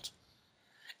the world.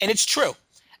 And it's true.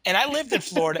 And I lived in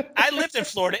Florida.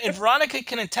 And Veronica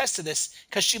can attest to this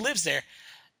because she lives there.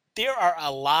 There are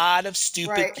a lot of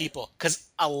stupid people because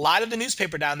a lot of the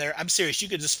newspaper down there, I'm serious, you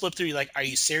could just flip through, you're like, are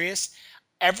you serious?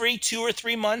 Every 2 or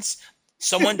 3 months,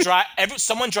 someone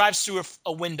drives through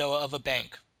a window of a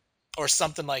bank or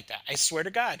something like that. I swear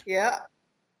to God. Yeah.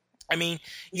 I mean,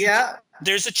 yeah.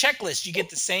 There's a checklist. You get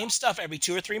the same stuff every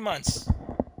 2 or 3 months.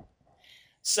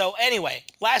 So anyway,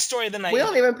 last story of the night. We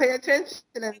don't even pay attention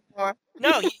anymore.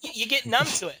 No, you get numb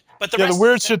to it. But the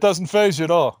weird shit doesn't faze you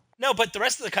at all. No, but the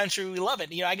rest of the country, we love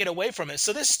it. I get away from it.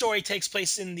 So this story takes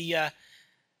place in the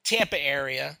Tampa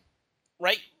area,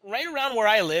 right around where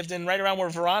I lived and right around where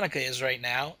Veronica is right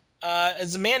now.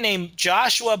 Is a man named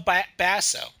Joshua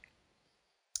Basso.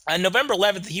 On November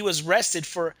 11th, he was arrested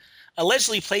for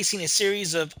allegedly placing a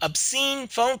series of obscene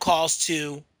phone calls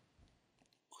to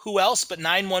who else but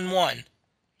 911.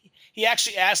 He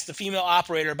actually asked the female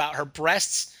operator about her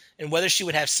breasts and whether she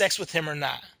would have sex with him or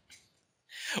not.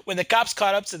 When the cops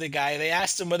caught up to the guy, they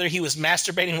asked him whether he was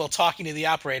masturbating while talking to the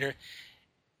operator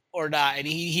or not, and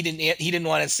he didn't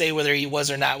want to say whether he was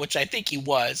or not, which I think he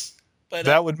was. But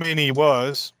that would mean he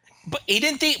was. But he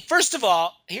didn't think. First of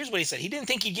all, here's what he said: he didn't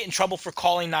think he'd get in trouble for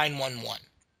calling 911.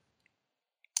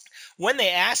 When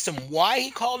they asked him why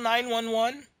he called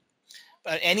 911,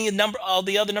 all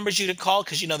the other numbers you could call,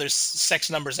 because there's sex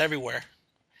numbers everywhere.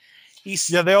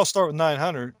 They all start with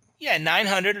 900. Yeah,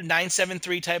 900 or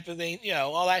 973 type of thing,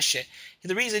 all that shit.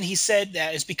 The reason he said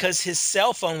that is because his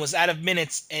cell phone was out of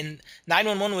minutes and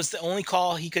 911 was the only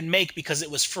call he could make because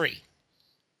it was free.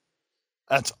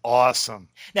 That's awesome.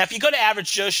 Now, if you go to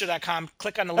averagejoeshow.com,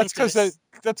 click on the link to this.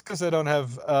 That's because they don't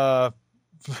have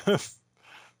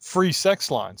free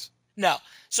sex lines. No.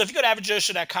 So if you go to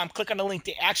averagejoeshow.com, click on the link.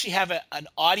 They actually have an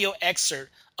audio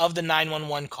excerpt of the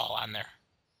 911 call on there.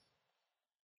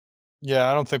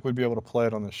 Yeah, I don't think we'd be able to play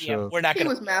it on the show. Yeah, we're not going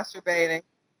to. He was masturbating.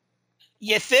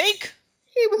 You think?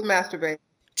 He was masturbating.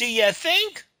 Do you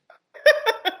think?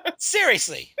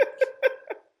 Seriously.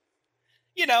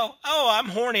 I'm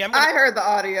horny. I heard the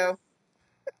audio.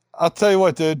 I'll tell you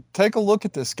what, dude. Take a look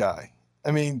at this guy. I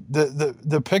mean,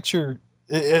 the picture,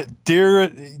 deer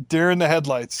in the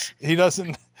headlights. He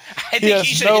doesn't. I think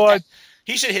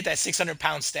he should have hit that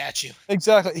 600-pound statue.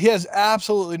 Exactly. He has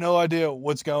absolutely no idea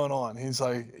what's going on. He's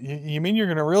like, you mean you're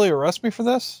going to really arrest me for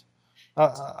this?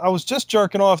 I was just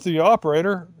jerking off the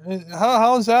operator.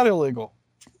 How is that illegal?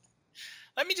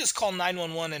 Let me just call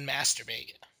 911 and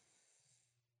masturbate.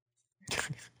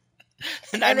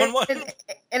 911.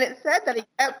 And it said that he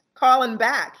kept calling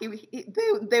back.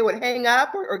 They would hang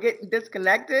up or get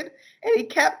disconnected, and he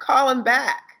kept calling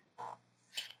back.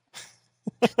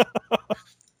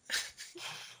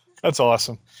 That's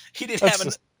awesome. He didn't have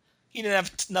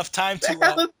enough time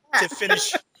to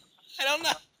finish. I don't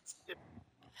know.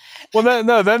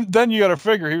 Well, then you got to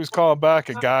figure he was calling back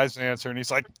a guy's answer, and he's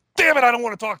like, "Damn it, I don't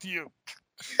want to talk to you."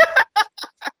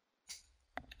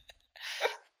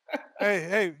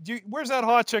 Hey, where's that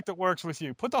hot chick that works with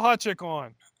you? Put the hot chick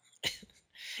on. I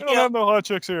don't have no hot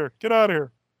chicks here. Get out of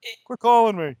here. Quit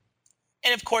calling me.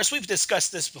 And of course, we've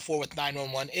discussed this before with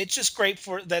 911. It's just great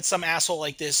that some asshole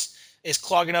like this is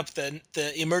clogging up the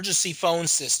emergency phone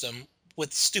system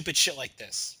with stupid shit like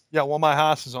this. Yeah, well, my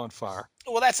house is on fire.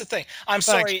 Well, that's the thing. I'm Thanks,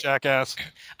 sorry, jackass.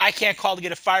 I can't call to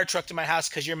get a fire truck to my house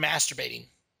because you're masturbating.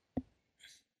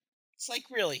 It's like,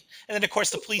 really. And then of course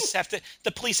the police have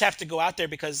to go out there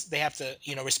because they have to,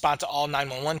 respond to all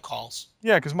 911 calls.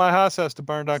 Yeah, because my house has to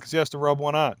burn down because he has to rub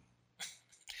one on.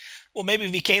 Well, maybe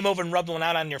if he came over and rubbed one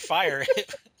out on your fire,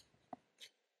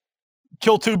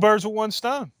 Kill two birds with one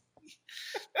stone.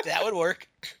 that would work.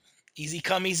 Easy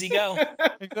come, easy go.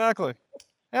 Exactly.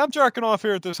 Hey, I'm jerking off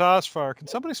here at this house fire. Can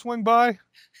somebody swing by?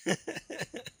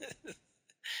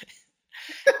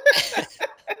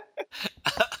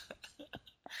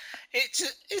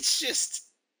 It's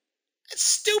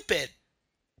stupid.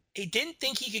 He didn't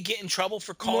think he could get in trouble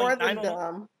for calling More than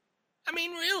 911. dumb. I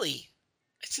mean, really.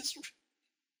 It's just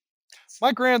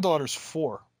My granddaughter's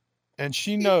 4, and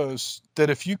she knows that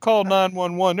if you call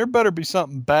 911, there better be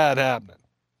something bad happening.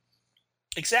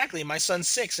 exactly. My son's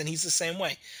 6, and he's the same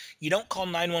way. You don't call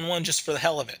 911 just for the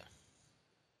hell of it.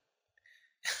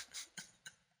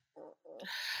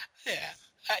 Yeah.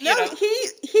 No, he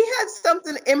had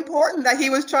something important that he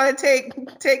was trying to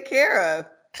take care of.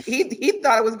 He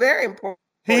thought it was very important.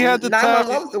 He had the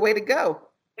 911 was the way to go.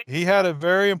 He had a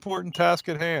very important task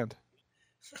at hand.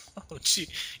 Oh, gee.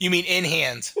 You mean in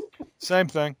hand? Same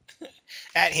thing.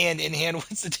 At hand, in hand.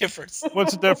 What's the difference?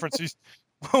 What's the difference?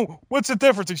 What's the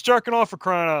difference? He's jerking off for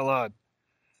crying out loud.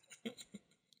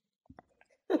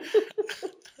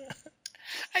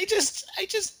 I just,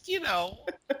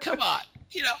 come on,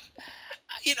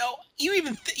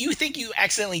 you think you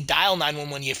accidentally dial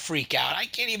 911 when you freak out. I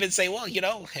can't even say, well,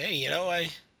 hey,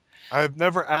 I've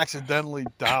never accidentally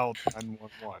dialed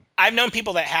 911. I've known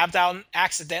people that have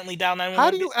accidentally dialed 911.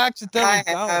 How do you accidentally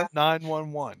dial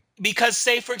 911? Because,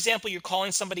 say, for example, you're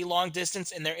calling somebody long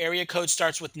distance and their area code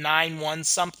starts with 91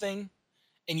 something,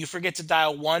 and you forget to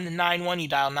dial 191, you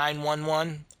dial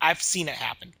 911. I've seen it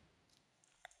happen.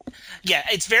 Yeah,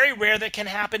 it's very rare that can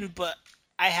happen, but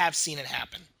I have seen it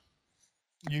happen.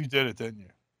 You did it, didn't you?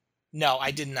 No,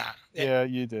 I did not. Yeah,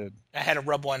 you did. I had to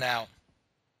rub one out.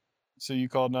 So you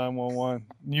called 911.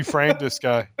 You framed this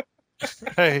guy.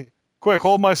 Hey, quick,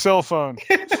 hold my cell phone.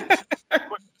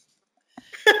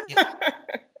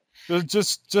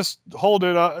 Just hold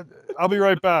it. I'll be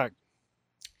right back.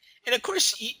 And of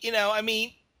course,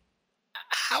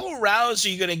 how aroused are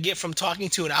you going to get from talking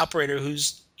to an operator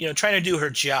who's, trying to do her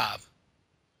job?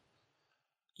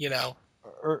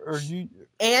 Are you?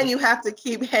 And you have to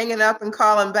keep hanging up and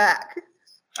calling back.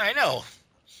 I know.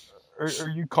 Are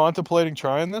you contemplating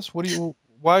trying this?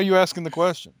 Why are you asking the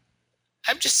question?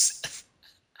 I'm just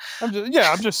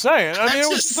saying. I mean, it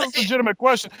was a legitimate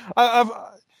question. I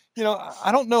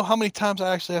don't know how many times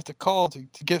I actually have to call to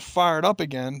get fired up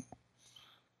again.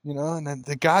 And then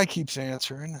the guy keeps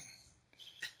answering.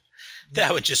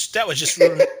 That would just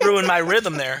ruin my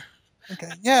rhythm there.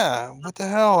 Okay, yeah. What the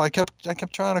hell? I kept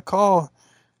trying to call,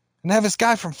 and have this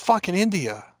guy from fucking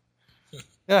India.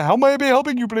 Yeah, how may I be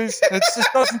helping you, please? It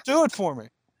just doesn't do it for me.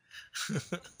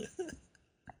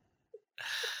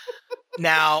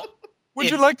 Now, would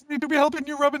you like me to be helping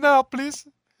you rub it out, please?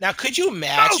 Now, could you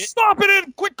imagine? No, stop it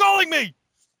and quit calling me.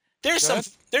 There's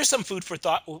some food for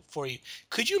thought for you.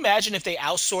 Could you imagine if they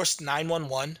outsourced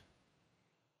 911?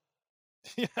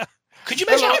 Yeah. Could you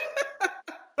imagine?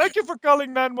 Thank you for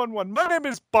calling 911. My name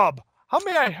is Bob. How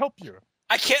may I help you?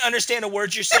 I can't understand a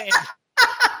word you're saying.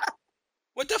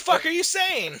 What the fuck are you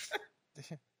saying?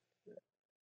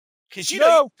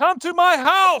 Come to my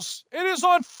house. It is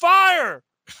on fire.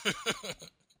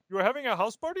 You are having a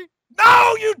house party?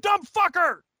 No, you dumb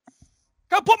fucker.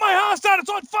 Come put my house out. It's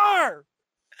on fire.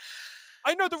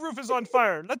 I know the roof is on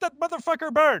fire. Let that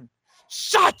motherfucker burn.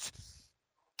 Shut.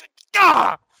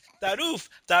 Ah! The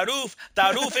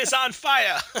roof is on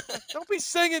fire. Don't be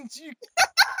singing.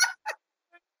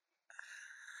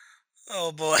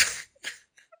 Oh, boy.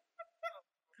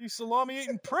 You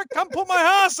salami-eating prick. Come put my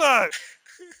house out.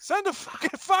 Send the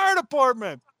fucking fire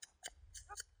department.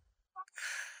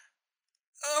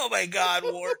 Oh, my God,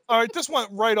 Ward. All right, this went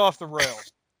right off the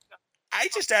rails. I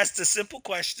just asked a simple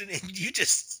question, and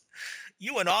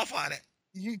you went off on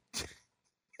it.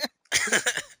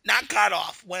 Not got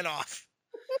off, went off.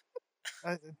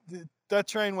 That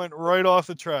train went right off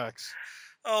the tracks.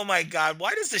 Oh my God!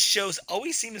 Why does the shows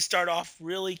always seem to start off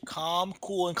really calm,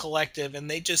 cool, and collective, and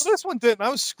they just? Well, this one didn't. I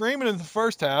was screaming in the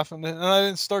first half, and I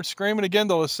didn't start screaming again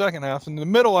till the second half. In the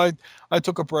middle, I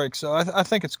took a break, so I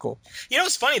think it's cool.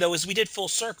 What's funny though is we did full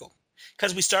circle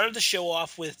because we started the show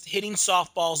off with hitting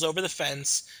softballs over the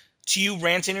fence to you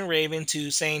ranting and raving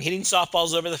to saying hitting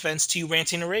softballs over the fence to you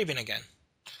ranting and raving again.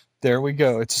 There we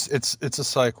go. It's a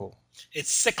cycle.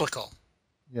 It's cyclical.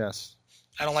 Yes.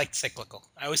 I don't like cyclical.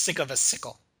 I always think of a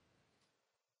sickle.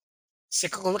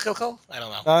 Cyclical? I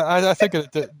don't know. I think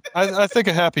I think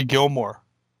of Happy Gilmore.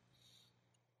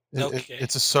 Okay.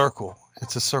 It's a circle.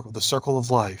 It's a circle. The circle of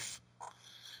life.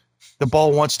 The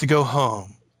ball wants to go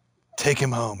home. Take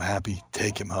him home, Happy.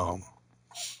 Take him home.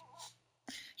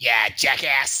 Yeah,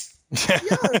 jackass.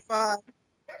 You're fun.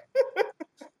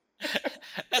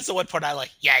 That's the one part I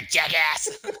like. Yeah,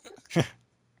 jackass.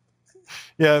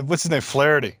 Yeah, what's his name?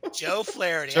 Flaherty. Joe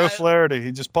Flaherty. Joe Flaherty.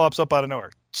 He just pops up out of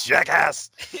nowhere. Jackass.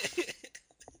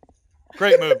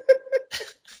 Great movie.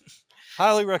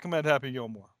 Highly recommend Happy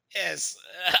Gilmore. Yes.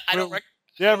 I don't.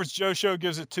 The Average Joe Show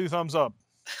gives it 2 thumbs up.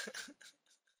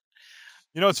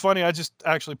 You know, it's funny. I just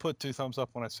actually put 2 thumbs up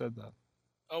when I said that.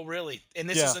 Oh, really? And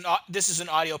this is an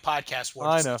audio podcast.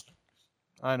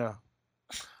 I know.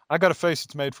 I got a face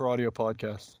that's made for audio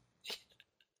podcasts.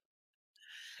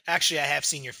 Actually, I have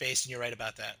seen your face, and you're right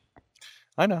about that.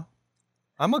 I know.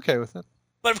 I'm okay with it.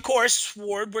 But of course,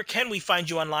 Ward, where can we find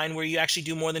you online where you actually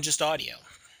do more than just audio?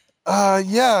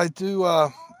 Yeah, I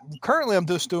do. Currently, I'm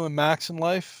just doing Macs in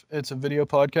Life. It's a video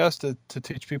podcast to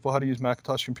teach people how to use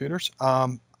Macintosh computers.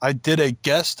 I did a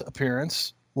guest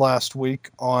appearance last week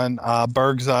on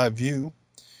Berg's Eye View.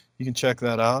 You can check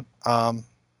that out.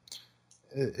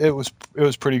 It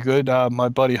was pretty good. My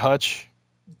buddy Hutch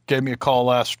gave me a call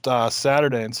last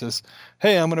Saturday and says,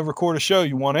 "Hey, I'm going to record a show.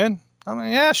 You want in?" I'm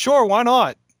like, "Yeah, sure. Why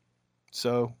not?"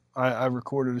 So I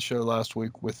recorded a show last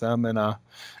week with them, and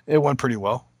it went pretty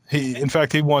well. In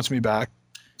fact, he wants me back.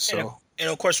 So, and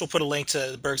of course, we'll put a link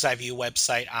to the Berg's Eye View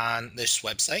website on this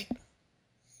website.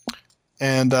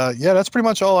 And yeah, that's pretty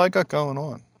much all I got going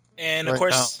on. And of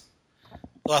course,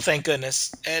 well, thank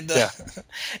goodness. And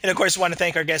and of course, I want to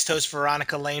thank our guest host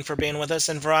Veronica Lane for being with us.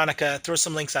 And Veronica, throw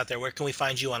some links out there. Where can we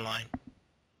find you online?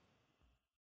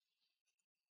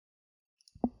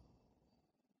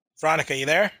 Veronica, you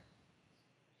there?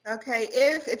 Okay,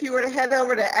 if you were to head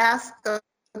over to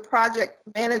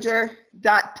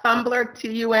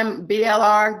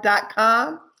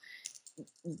asktheprojectmanager.tumblr.com,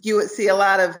 you would see a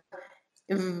lot of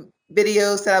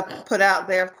videos that I put out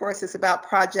there. Of course, it's about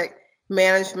project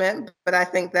management, but I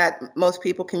think that most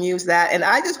people can use that. And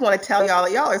I just want to tell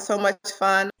y'all are so much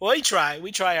fun. Well, we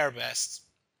try our best.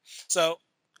 So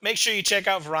make sure you check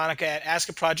out Veronica at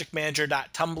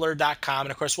askaprojectmanager.tumblr.com.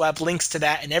 And of course, we'll have links to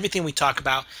that and everything we talk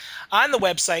about on the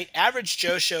website,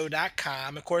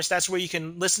 averagejoeshow.com. Of course, that's where you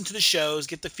can listen to the shows,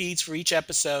 get the feeds for each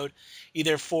episode,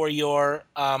 either for your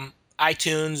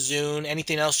iTunes, Zune,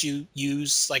 anything else you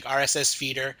use, like RSS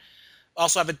feeder.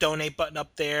 Also have a donate button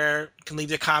up there. You can leave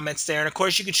the comments there. And of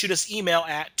course, you can shoot us email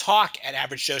at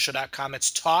talk@averagejoeshow.com.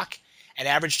 It's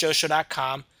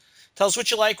talk@averagejoeshow.com. Tell us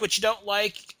what you like, what you don't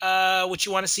like, what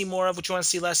you want to see more of, what you want to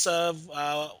see less of.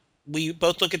 We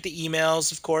both look at the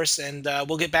emails, of course, and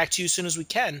we'll get back to you as soon as we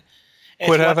can. And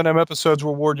quit having them episodes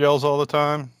where Ward yells all the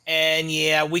time. And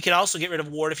yeah, we can also get rid of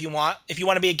Ward if you want. If you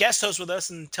want to be a guest host with us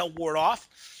and tell Ward off,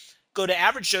 go to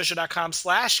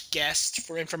averagejoeshow.com/guest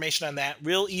for information on that.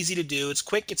 Real easy to do. It's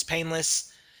quick. It's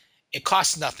painless. It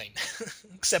costs nothing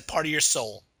except part of your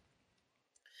soul.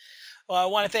 Well, I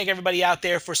want to thank everybody out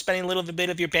there for spending a little bit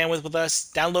of your bandwidth with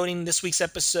us, downloading this week's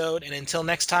episode. And until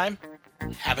next time,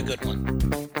 have a good one.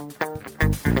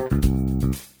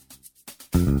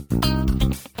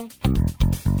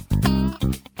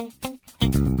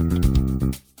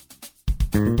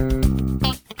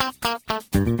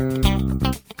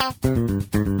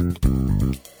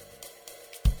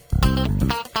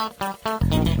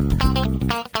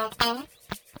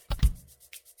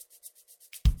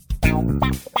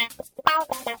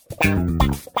 Wow.